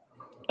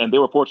 And they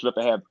were fortunate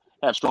to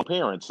have strong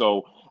parents.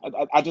 So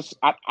I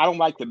don't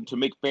like to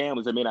make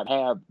families that may not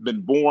have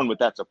been born with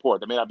that support,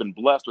 that may not have been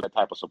blessed with that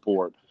type of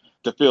support,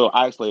 to feel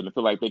isolated and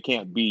feel like they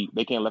can't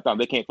let down,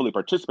 they can't fully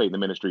participate in the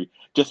ministry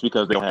just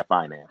because they don't have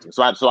financing.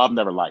 So I've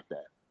never liked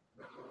that.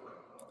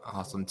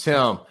 Awesome.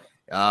 Tim,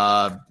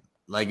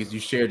 like as you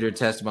shared your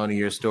testimony,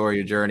 your story,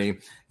 your journey,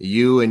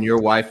 you and your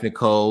wife,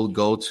 Nicole,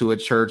 go to a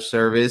church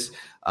service,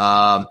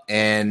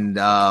 and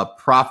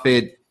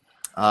Prophet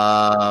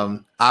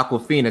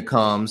Aquafina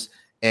comes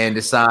and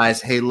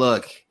decides, hey,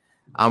 look,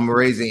 I'm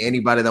raising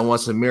anybody that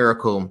wants a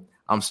miracle.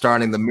 I'm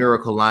starting the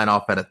miracle line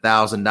off at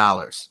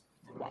 $1,000.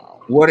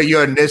 What are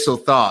your initial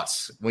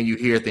thoughts when you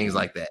hear things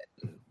like that?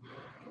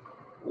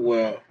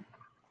 Well,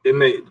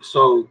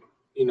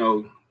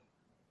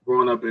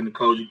 growing up in the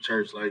Kojic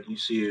church, like you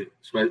see it,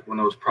 especially when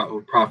those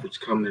prophets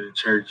come to the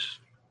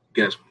church,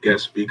 guest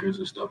speakers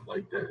and stuff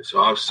like that.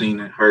 So I've seen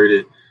it, heard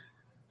it.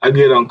 I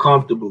get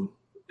uncomfortable.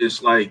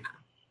 It's like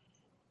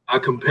I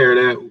compare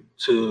that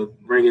to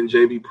bring in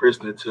J.B.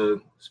 Prisoner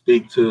to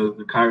speak to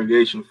the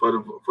congregation for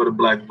the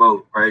black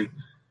vote, right?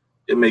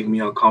 It makes me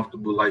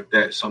uncomfortable like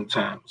that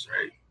sometimes,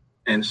 right?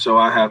 And so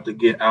I have to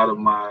get out of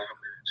my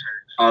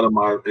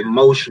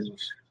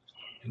emotions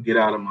and get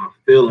out of my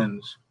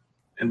feelings,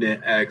 and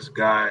then ask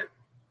God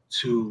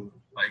to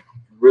like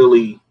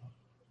really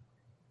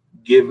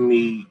give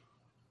me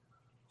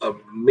a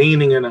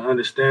meaning and an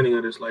understanding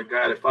of this. Like,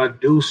 God, if I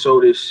do sow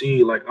this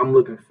seed, like I'm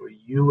looking for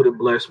you to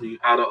bless me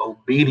out of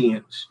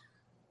obedience,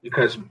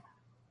 because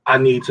I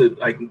need to,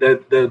 like,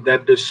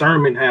 that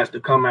discernment has to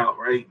come out,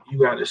 right? You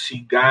got to see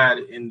God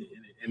in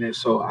it.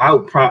 So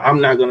I'm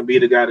not going to be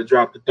the guy to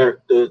drop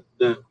the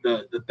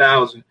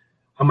 1,000.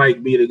 I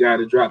might be the guy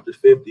to drop the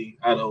 50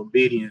 out of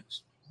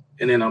obedience.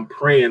 And then I'm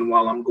praying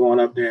while I'm going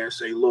up there and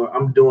say, Lord,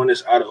 I'm doing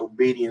this out of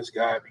obedience,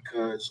 God,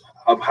 because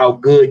of how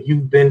good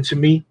you've been to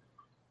me.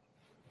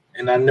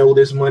 And I know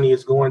this money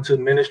is going to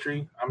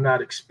ministry. I'm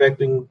not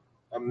expecting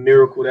a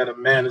miracle that a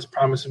man is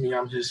promising me.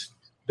 I'm just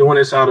doing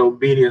this out of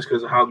obedience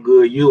because of how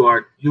good you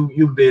are.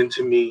 You've been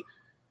to me.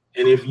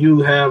 And if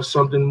you have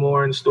something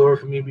more in store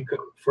for me because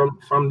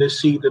from this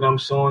seed that I'm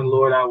sowing,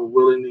 Lord, I will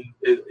willingly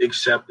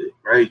accept it,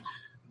 right?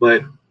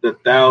 But the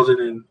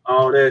 1,000 and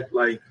all that,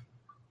 like,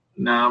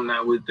 nah, I'm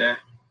not with that.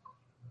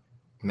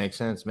 Makes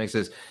sense.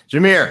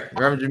 Jameer,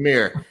 Reverend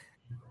Jameer,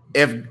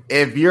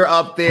 if you're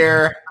up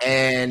there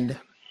and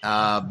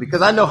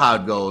because I know how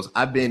it goes,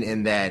 I've been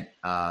in that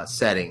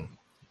setting.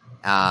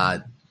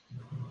 The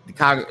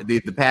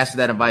pastor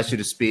that invites you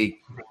to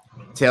speak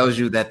tells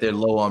you that they're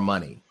low on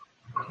money.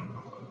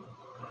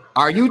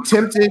 Are you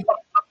tempted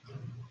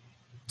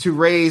to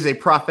raise a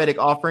prophetic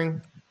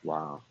offering?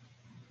 Wow.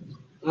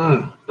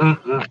 Okay,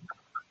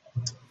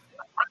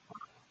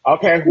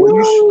 well,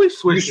 you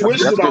switched it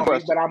on me,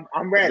 question. but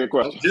I'm ready. Good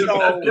question.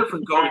 That's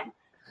different, Cody.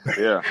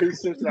 Yeah. He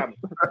switched it on me.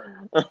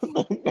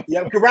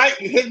 Yeah, right.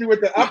 You hit me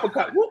with the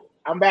uppercut. Whoop,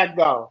 I'm back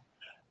though.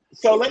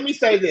 So let me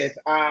say this.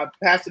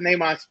 Pastor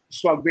Naaman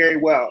spoke very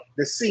well.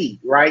 The seed,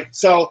 right?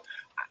 So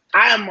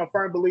I am a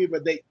firm believer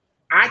that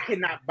I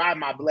cannot buy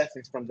my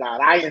blessings from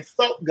God. I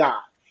insult God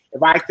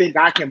if I think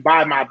I can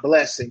buy my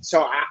blessings.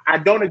 So I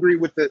don't agree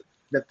with the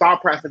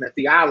thought process and the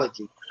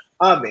theology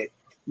of it.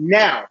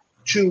 Now,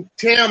 to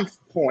Tim's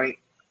point,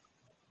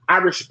 I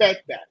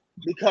respect that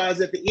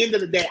because at the end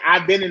of the day,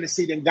 I've been in the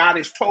seat and God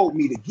has told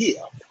me to give.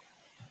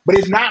 But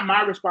it's not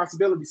my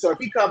responsibility. So if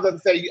he comes up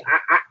and say,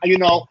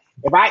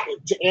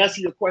 to answer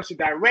your question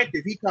direct,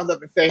 if he comes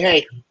up and say,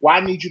 hey, well,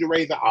 I need you to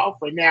raise the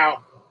offering.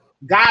 Now,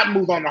 God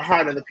moves on the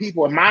heart of the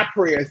people. And my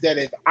prayer is that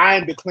if I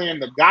am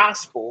declaring the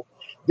gospel,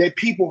 that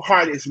people's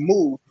heart is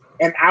moved,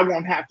 and I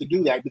won't have to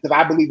do that because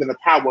I believe in the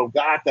power of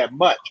God that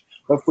much.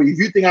 But if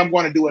you think I'm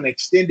going to do an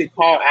extended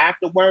call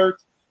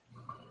afterwards,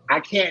 I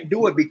can't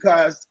do it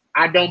because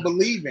I don't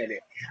believe in it.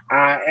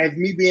 As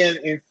me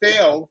being in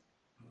sales,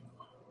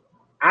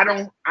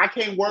 I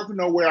can't work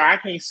nowhere. I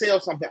can't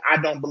sell something I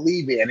don't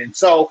believe in. And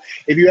so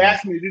if you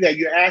ask me to do that,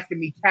 you're asking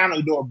me kind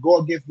of go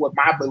against what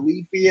my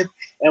belief is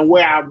and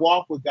where I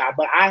walk with God.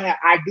 But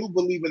I do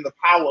believe in the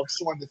power of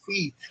sowing the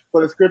seed.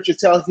 For the scripture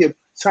tells you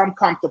some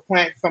come to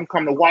plant, some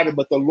come to water,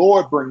 but the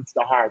Lord brings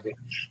the harvest.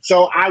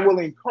 So I will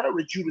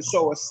encourage you to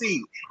sow a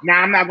seed.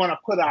 Now, I'm not going to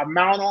put an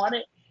amount on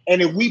it.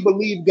 And if we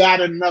believe God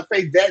enough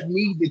faith, that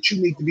need that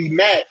you need to be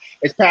met,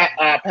 as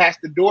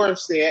Pastor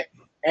Doris said,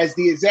 as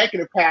the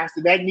executive pastor,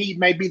 that need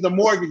may be the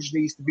mortgage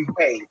needs to be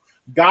paid.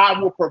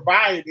 God will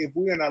provide it if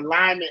we're in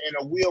alignment and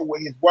a will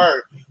with his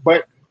word.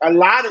 But a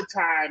lot of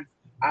times,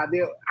 I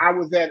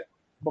was at,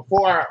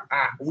 before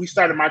we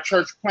started my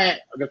church plant,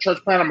 the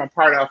church plant I'm a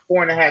part of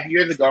 4.5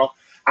 years ago,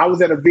 I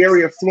was at a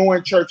very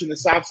affluent church in the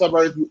south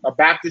suburbs, a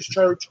Baptist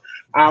church,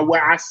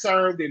 where I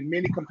served in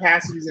many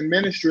capacities in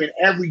ministry. And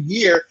every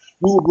year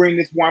we would bring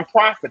this one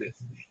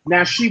prophetess.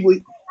 Now she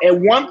would, at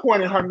one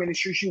point in her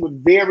ministry, she was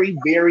very,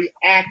 very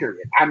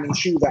accurate. I mean,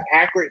 she was an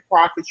accurate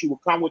prophet. She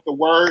would come with the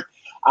word,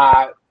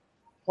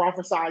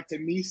 prophesied to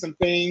me some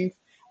things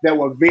that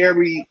were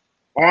very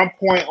on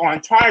point,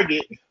 on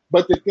target.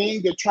 But the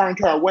thing that turned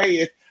her away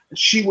is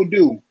she would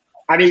do,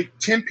 I need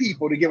 10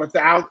 people to give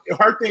 1,000.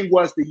 Her thing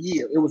was the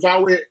year.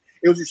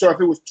 So if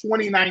it was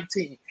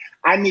 2019,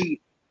 I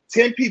need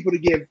 10 people to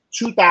give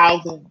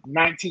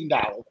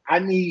 $2,019. I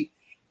need,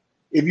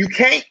 if you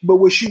can't, but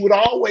what she would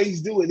always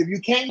do is if you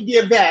can't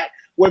give that,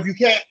 well, if you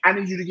can't, I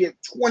need you to give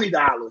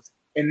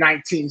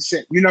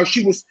 $20.19. You know,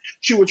 she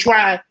would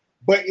try,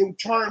 but it would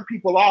turn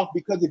people off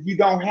because if you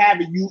don't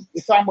have it,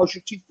 it's almost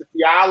you teach the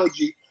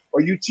theology or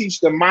you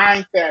teach the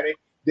mindset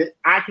that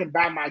I can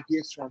buy my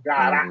gifts from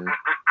God. Mm-hmm.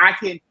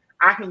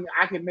 I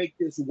can make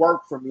this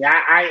work for me.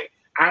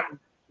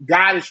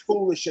 God is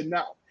foolish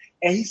enough.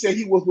 And he said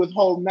he was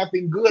withhold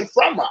nothing good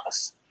from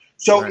us.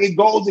 So It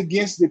goes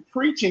against the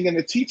preaching and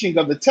the teaching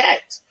of the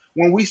text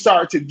when we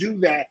start to do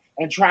that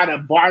and try to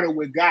barter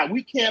with God.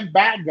 We can't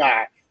buy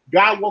God.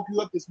 God woke you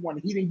up this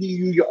morning. He didn't give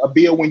you a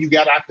bill when you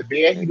got out the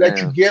bed. He let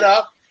you get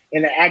up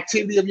in the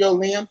activity of your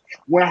limbs.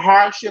 When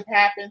hardship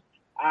happened,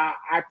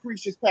 I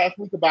preached this past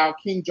week about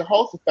King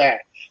Jehoshaphat.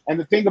 And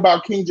the thing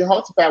about King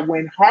Jehoshaphat,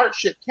 when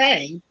hardship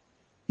came,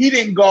 he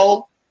didn't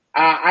go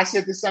I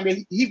said this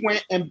Sunday, he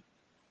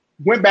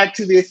went back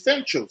to the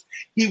essentials.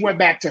 He went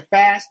back to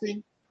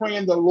fasting,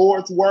 praying the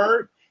Lord's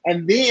word,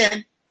 and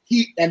then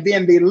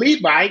the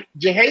Levite,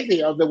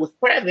 Jehaziel, that was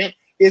present,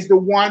 is the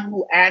one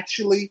who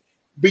actually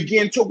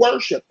began to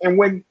worship. And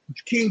when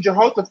King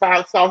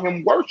Jehoshaphat saw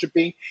him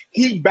worshiping,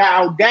 he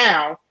bowed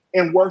down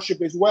and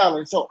worship as well.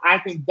 And so I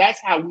think that's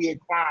how we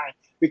incline,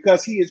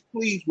 because he is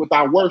pleased with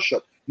our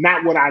worship,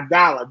 not with our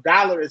dollar.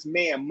 Dollar is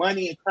man.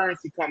 Money and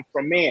currency comes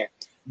from man.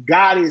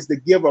 God is the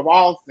giver of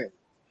all things,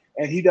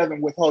 and he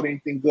doesn't withhold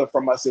anything good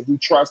from us if we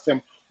trust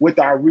him with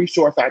our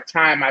resource, our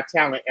time, our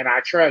talent, and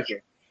our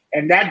treasure.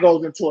 And that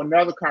goes into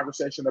another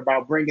conversation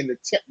about bringing the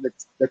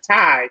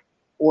tithe,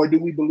 or do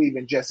we believe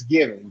in just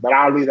giving? But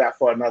I'll leave that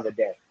for another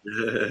day.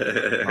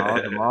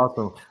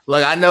 Awesome.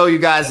 Look, I know you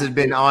guys have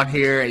been on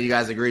here and you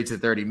guys agreed to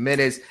 30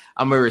 minutes.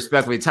 I'm going to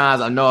respectfully times.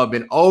 I know I've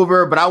been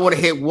over, but I want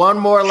to hit one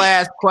more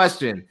last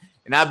question.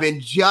 And I've been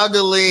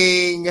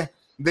juggling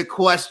the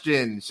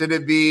question. Should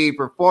it be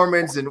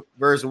performance and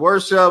versus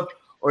worship,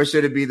 or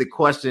should it be the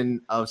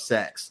question of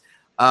sex?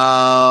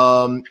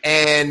 And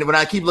when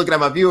I keep looking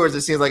at my viewers,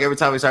 it seems like every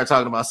time we start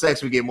talking about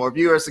sex, we get more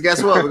viewers. So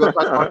guess what? We're going to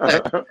talk about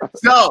sex.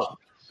 So,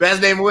 best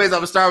name Wiz, I'm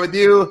going to start with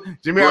you.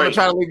 Jameer, I'm going to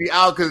try to leave you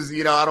out because,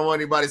 I don't want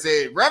anybody to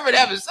say, Reverend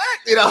having sex,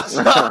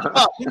 So,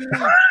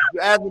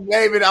 as a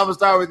David, I'm going to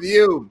start with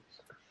you.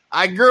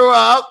 I grew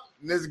up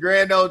in this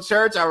grand old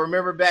church. I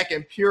remember back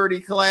in purity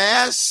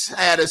class,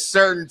 I had a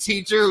certain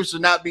teacher who should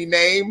not be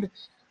named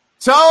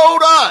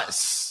told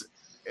us,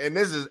 and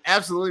this is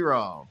absolutely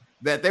wrong,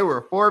 that they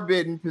were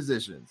forbidden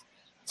positions.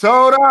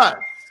 Told us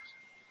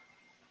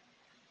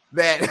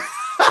that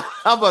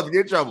I'm about to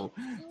get in trouble.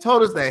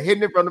 Told us that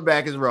hitting it from the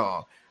back is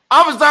wrong.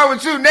 I'm gonna start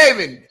with you,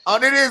 Naaman.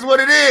 On It Is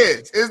What It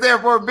Is. Is there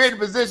forbidden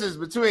positions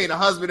between a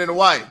husband and a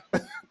wife?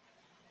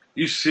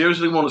 You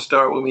seriously want to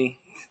start with me?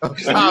 Like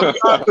he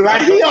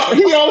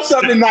owns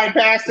something tonight,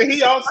 Pastor.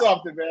 He owns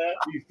something, man.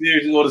 You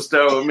seriously want to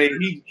start with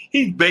me?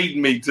 He's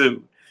baiting me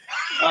too.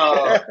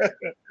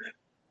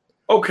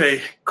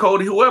 Okay,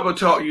 Cody, whoever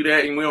taught you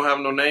that, and we don't have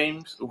no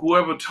names,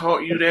 whoever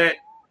taught you that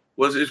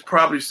it's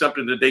probably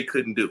something that they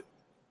couldn't do.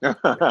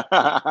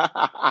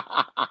 Gotcha.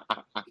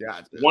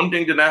 One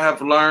thing that I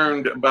have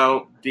learned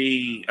about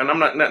and I'm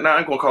not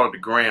going to call it the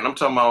grand. I'm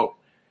talking about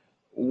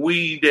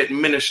we that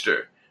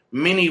minister.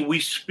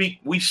 We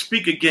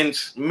speak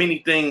against many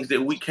things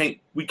that we can't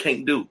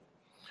do.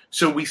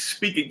 So we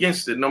speak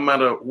against it no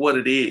matter what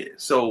it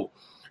is. So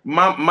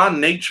my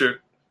nature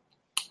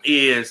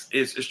is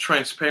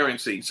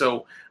transparency.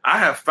 So I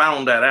have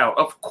found that out.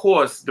 Of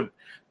course,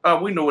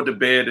 we know what the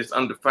bed is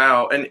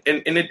undefiled, and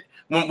it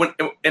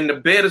when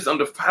the bed is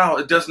undefiled,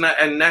 it does not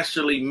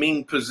naturally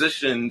mean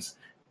positions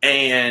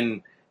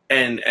and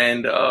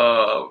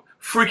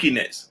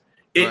freakiness.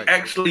 It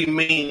actually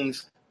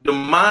means the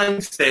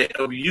mindset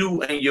of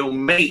you and your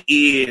mate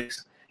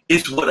is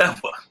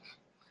whatever.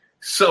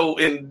 So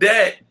in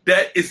that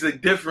is a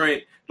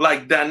different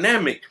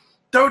dynamic.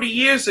 30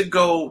 years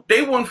ago,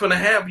 they weren't going to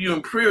have you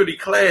in purity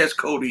class,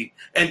 Cody,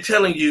 and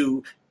telling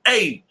you,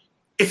 hey,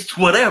 it's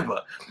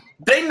whatever.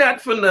 They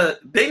not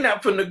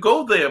finna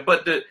go there,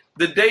 but the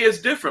day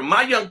is different.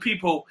 My young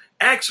people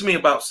ask me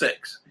about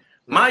sex.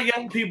 My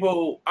young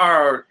people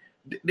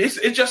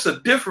it's just a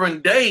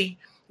different day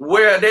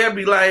where they'll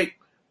be like,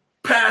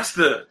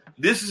 Pastor,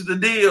 this is the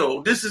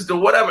deal. This is the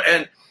whatever.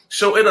 And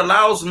so it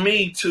allows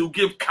me to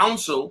give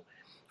counsel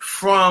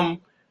from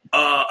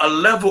a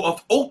level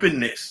of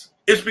openness.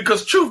 It's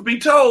because, truth be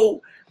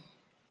told,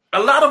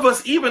 a lot of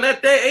us, even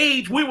at that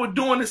age, we were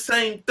doing the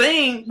same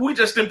thing. We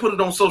just didn't put it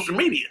on social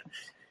media.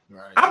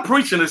 Right. I'm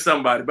preaching to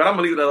somebody, but I'm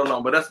going to leave that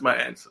alone. But that's my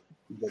answer.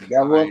 The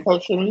devil of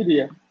social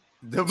media.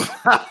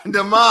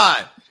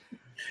 Demond.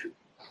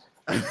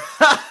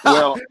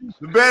 Well,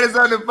 the bed is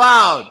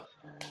undefiled.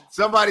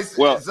 Somebody,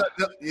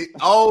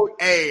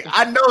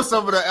 I know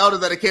some of the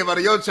elders that came out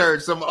of your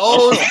church, some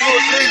old school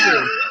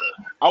singers.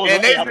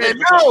 And they said,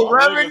 no,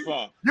 Reverend,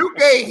 you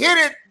can't hit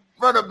it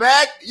from the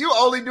back. You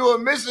only do a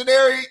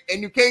missionary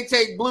and you can't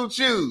take blue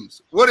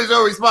chews. What is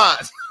your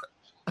response?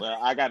 Well,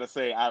 I got to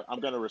say,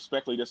 I'm going to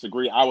respectfully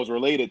disagree. I was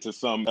related to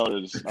some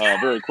elders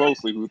very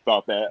closely who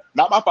thought that.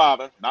 Not my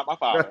father. But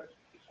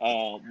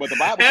the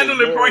Bible handle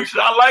it, preacher.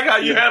 I like how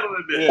you handled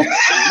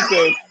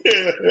it.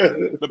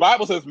 Yeah. The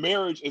Bible says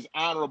marriage is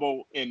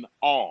honorable in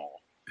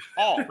all.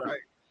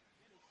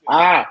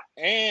 Right.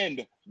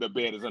 And the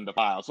bed is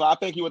undefiled. So I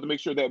think he wanted to make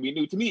sure that we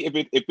knew. To me, if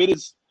it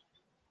is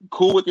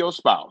cool with your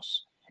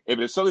spouse, if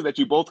it's something that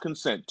you both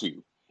consent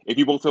to, if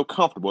you both feel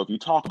comfortable, if you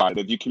talk about it,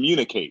 if you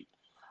communicate,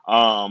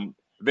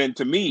 then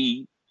to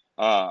me,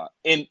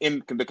 in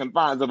the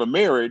confines of a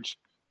marriage,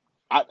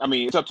 I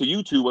mean, it's up to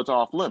you two what's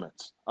off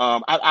limits.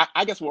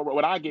 I guess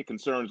what I get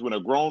concerned is when a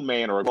grown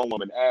man or a grown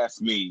woman asks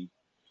me,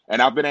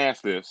 and I've been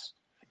asked this,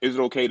 is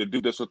it okay to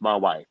do this with my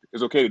wife?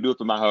 Is it okay to do it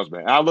with my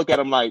husband? And I look at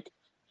him like,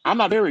 I'm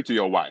not married to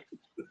your wife.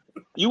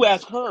 You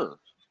ask her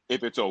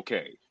if it's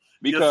okay,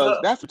 because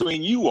that's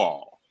between you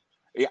all.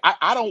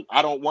 I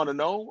don't want to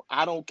know.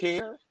 I don't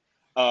care.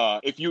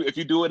 If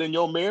you do it in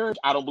your marriage,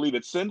 I don't believe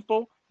it's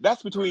sinful.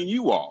 That's between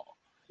you all.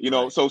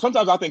 So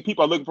sometimes I think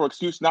people are looking for an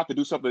excuse not to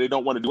do something they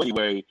don't want to do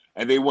anyway,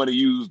 and they want to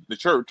use the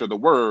church or the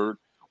word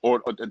or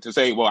to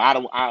say,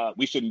 well,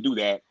 we shouldn't do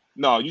that.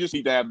 No, you just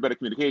need to have better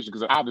communication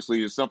because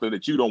obviously it's something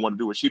that you don't want to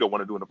do or she don't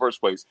want to do in the first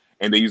place,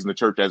 and they're using the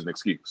church as an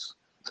excuse.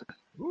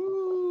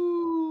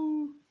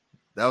 Ooh,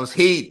 that was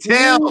heat.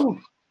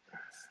 Tim,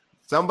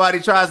 somebody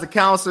tries to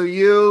counsel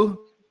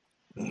you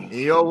and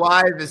your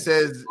wife and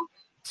says,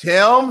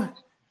 Tim,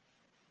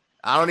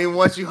 I don't even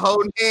want you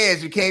holding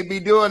hands. You can't be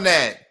doing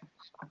that.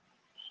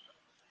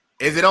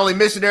 Is it only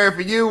missionary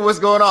for you? What's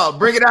going on?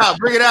 Bring it out.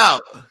 Bring it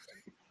out.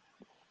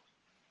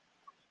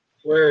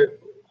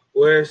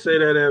 Where say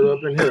that at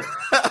up in here?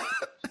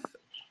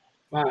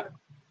 Fine.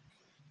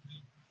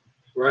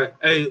 Right.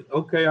 Hey,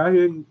 okay, I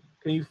hear you.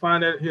 Can you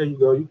find that? Here you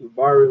go. You can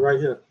borrow it right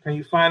here. Can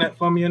you find that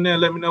for me in there?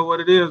 Let me know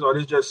what it is, or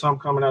this just something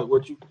coming out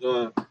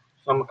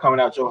something coming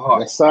out your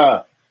heart. Yes,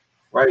 sir.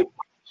 Right.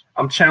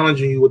 I'm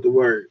challenging you with the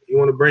word. You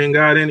want to bring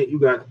God in it? You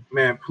got,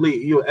 man,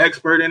 please. You're an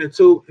expert in it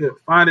too. Here,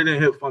 find it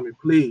in here for me,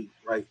 please.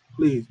 Right.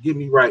 Please give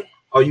me right.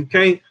 Oh, you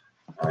can't?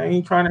 I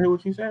ain't trying to hear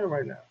what you're saying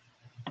right now.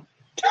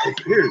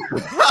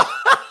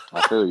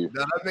 I feel you.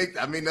 No,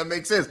 that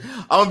makes sense.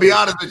 I'm gonna be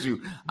honest with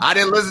you. I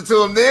didn't listen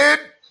to him then.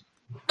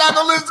 Not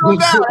gonna listen to him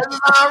now. This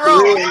is how I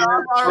roll. Yeah,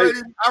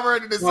 I'm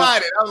already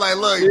decided. I'm like,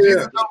 look,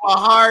 Jesus on my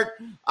heart.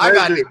 I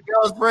got the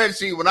Excel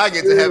spreadsheet when I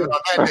get to heaven on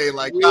that day.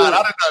 Like, God,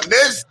 I done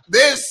this.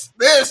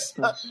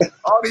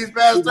 All these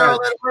pastoral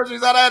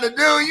anniversaries I had to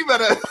do. You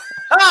better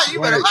let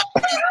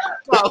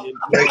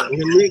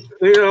me.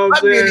 You know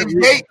what I'm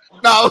saying?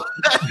 No.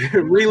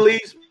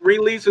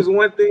 Release is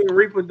one thing, and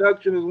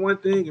reproduction is one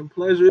thing, and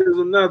pleasure is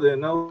another.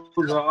 And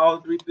those are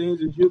all three things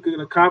that you can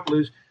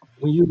accomplish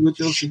when you with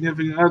your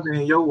significant other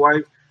and your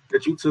wife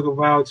that you took a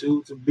vow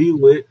to be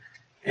with.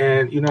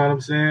 And you know what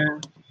I'm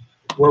saying?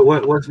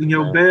 What's in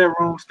your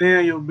bedroom, stay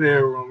in your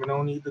bedroom. And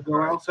don't need to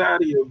go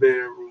outside of your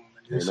bedroom.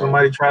 And if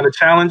somebody try to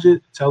challenge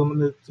it, tell them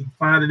to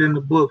find it in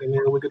the book, and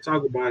then we can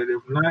talk about it.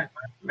 If not,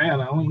 man,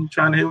 I'm only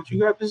trying to hear what you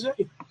got to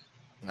say.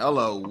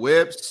 Hello,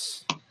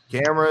 whips,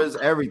 cameras,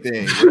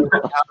 everything.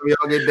 Whatever we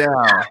all get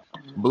down.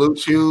 Blue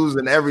chews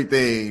and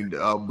everything.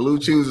 Blue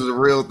chews is a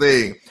real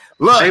thing.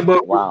 Look, hey, for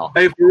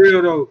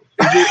real though,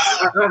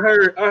 I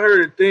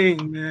heard a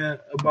thing, man,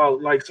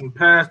 about like some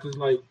pastors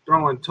like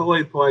throwing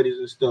toy parties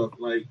and stuff.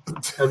 Like,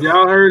 have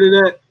y'all heard of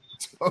that?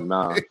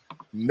 Nah.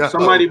 No.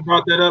 Somebody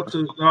brought that up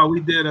to.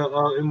 We did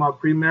in my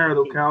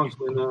premarital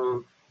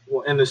counseling.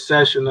 In the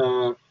session,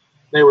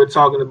 they were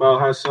talking about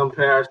how some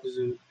pastors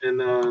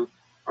and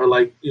are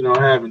like,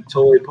 having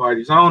toy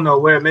parties. I don't know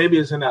where. Maybe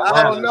it's in Atlanta.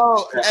 I don't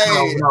know. I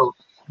don't know.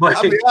 But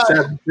San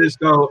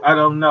Francisco, I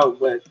don't know.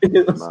 But I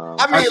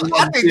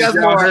think that's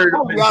more.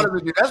 I'll be honest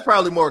with you. That's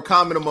probably more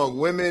common among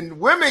women.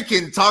 Women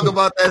can talk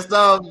about that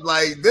stuff.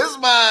 Like, this is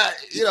my,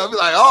 be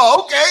like,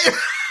 oh, okay.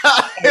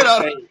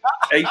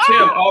 Hey,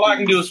 Tim, all I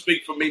can do is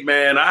speak for me,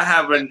 man. I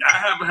haven't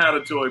had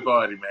a toy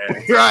party,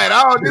 man. Right,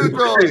 I don't do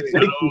toys. I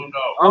don't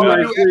know. I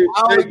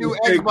only do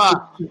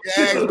Xbox.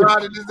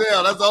 Xbox and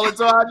Giselle. That's the only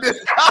toy I do.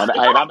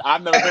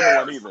 I've never been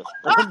one either.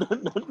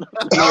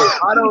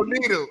 I don't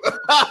need them.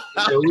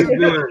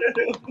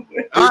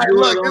 All right,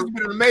 look, this has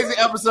been an amazing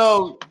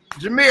episode.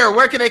 Jameer,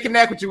 where can they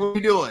connect with you? What are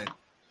you doing?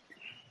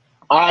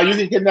 You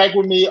can connect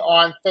with me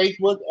on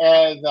Facebook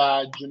as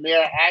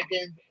Jameer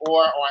Atkins,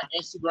 or on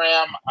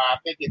Instagram. I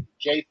think it's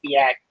JC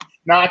Atkins.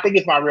 No, I think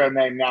it's my real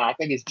name now. I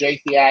think it's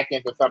JC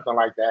Atkins or something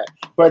like that.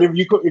 But if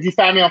you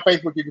find me on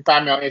Facebook, you can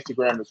find me on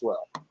Instagram as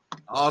well.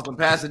 Awesome.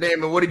 Pastor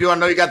Damon, what do you do? I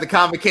know you got the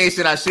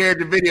convocation. I shared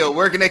the video.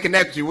 Where can they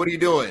connect with you? What are you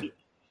doing?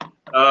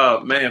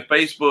 Man,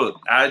 Facebook,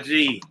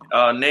 IG,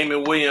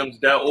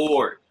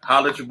 NameItWilliams.org.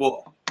 Holler at your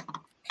boy.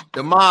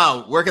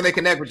 Damon, where can they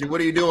connect with you? What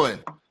are you doing?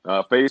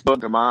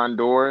 Facebook, Damon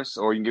Doris,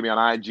 or you can get me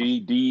on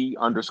IG,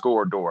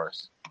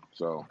 D_Doris.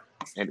 So,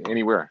 and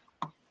anywhere,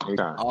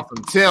 anytime.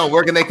 Awesome. Tim,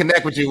 where can they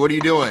connect with you? What are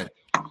you doing?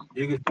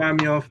 You can find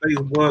me on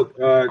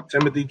Facebook,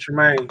 Timothy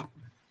Tremaine.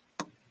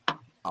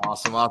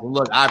 Awesome.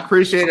 Look, I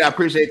appreciate it. I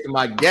appreciate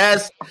my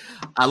guests.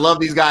 I love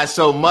these guys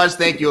so much.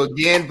 Thank you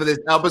again for this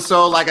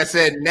episode. Like I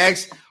said,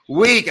 next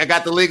week, I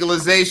got the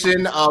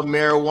legalization of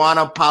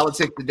marijuana,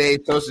 politics today,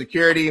 Social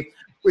Security.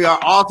 We are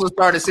also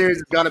starting a series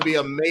that's going to be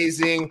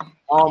amazing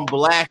on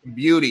Black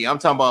beauty. I'm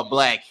talking about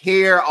black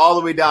hair all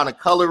the way down to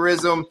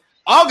colorism.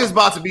 August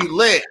about to be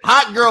lit.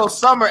 Hot Girl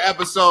Summer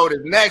episode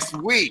is next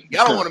week.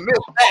 Y'all don't want to miss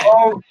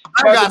that.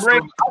 I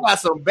got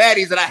some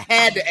baddies that I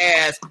had to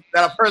ask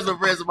that are personal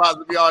friends about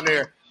to be on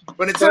there.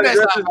 But until next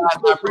time,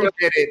 guys, I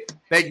appreciate it.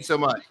 Thank you so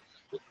much.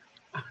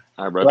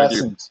 All right, brother.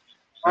 Thank you.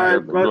 All right,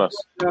 brother.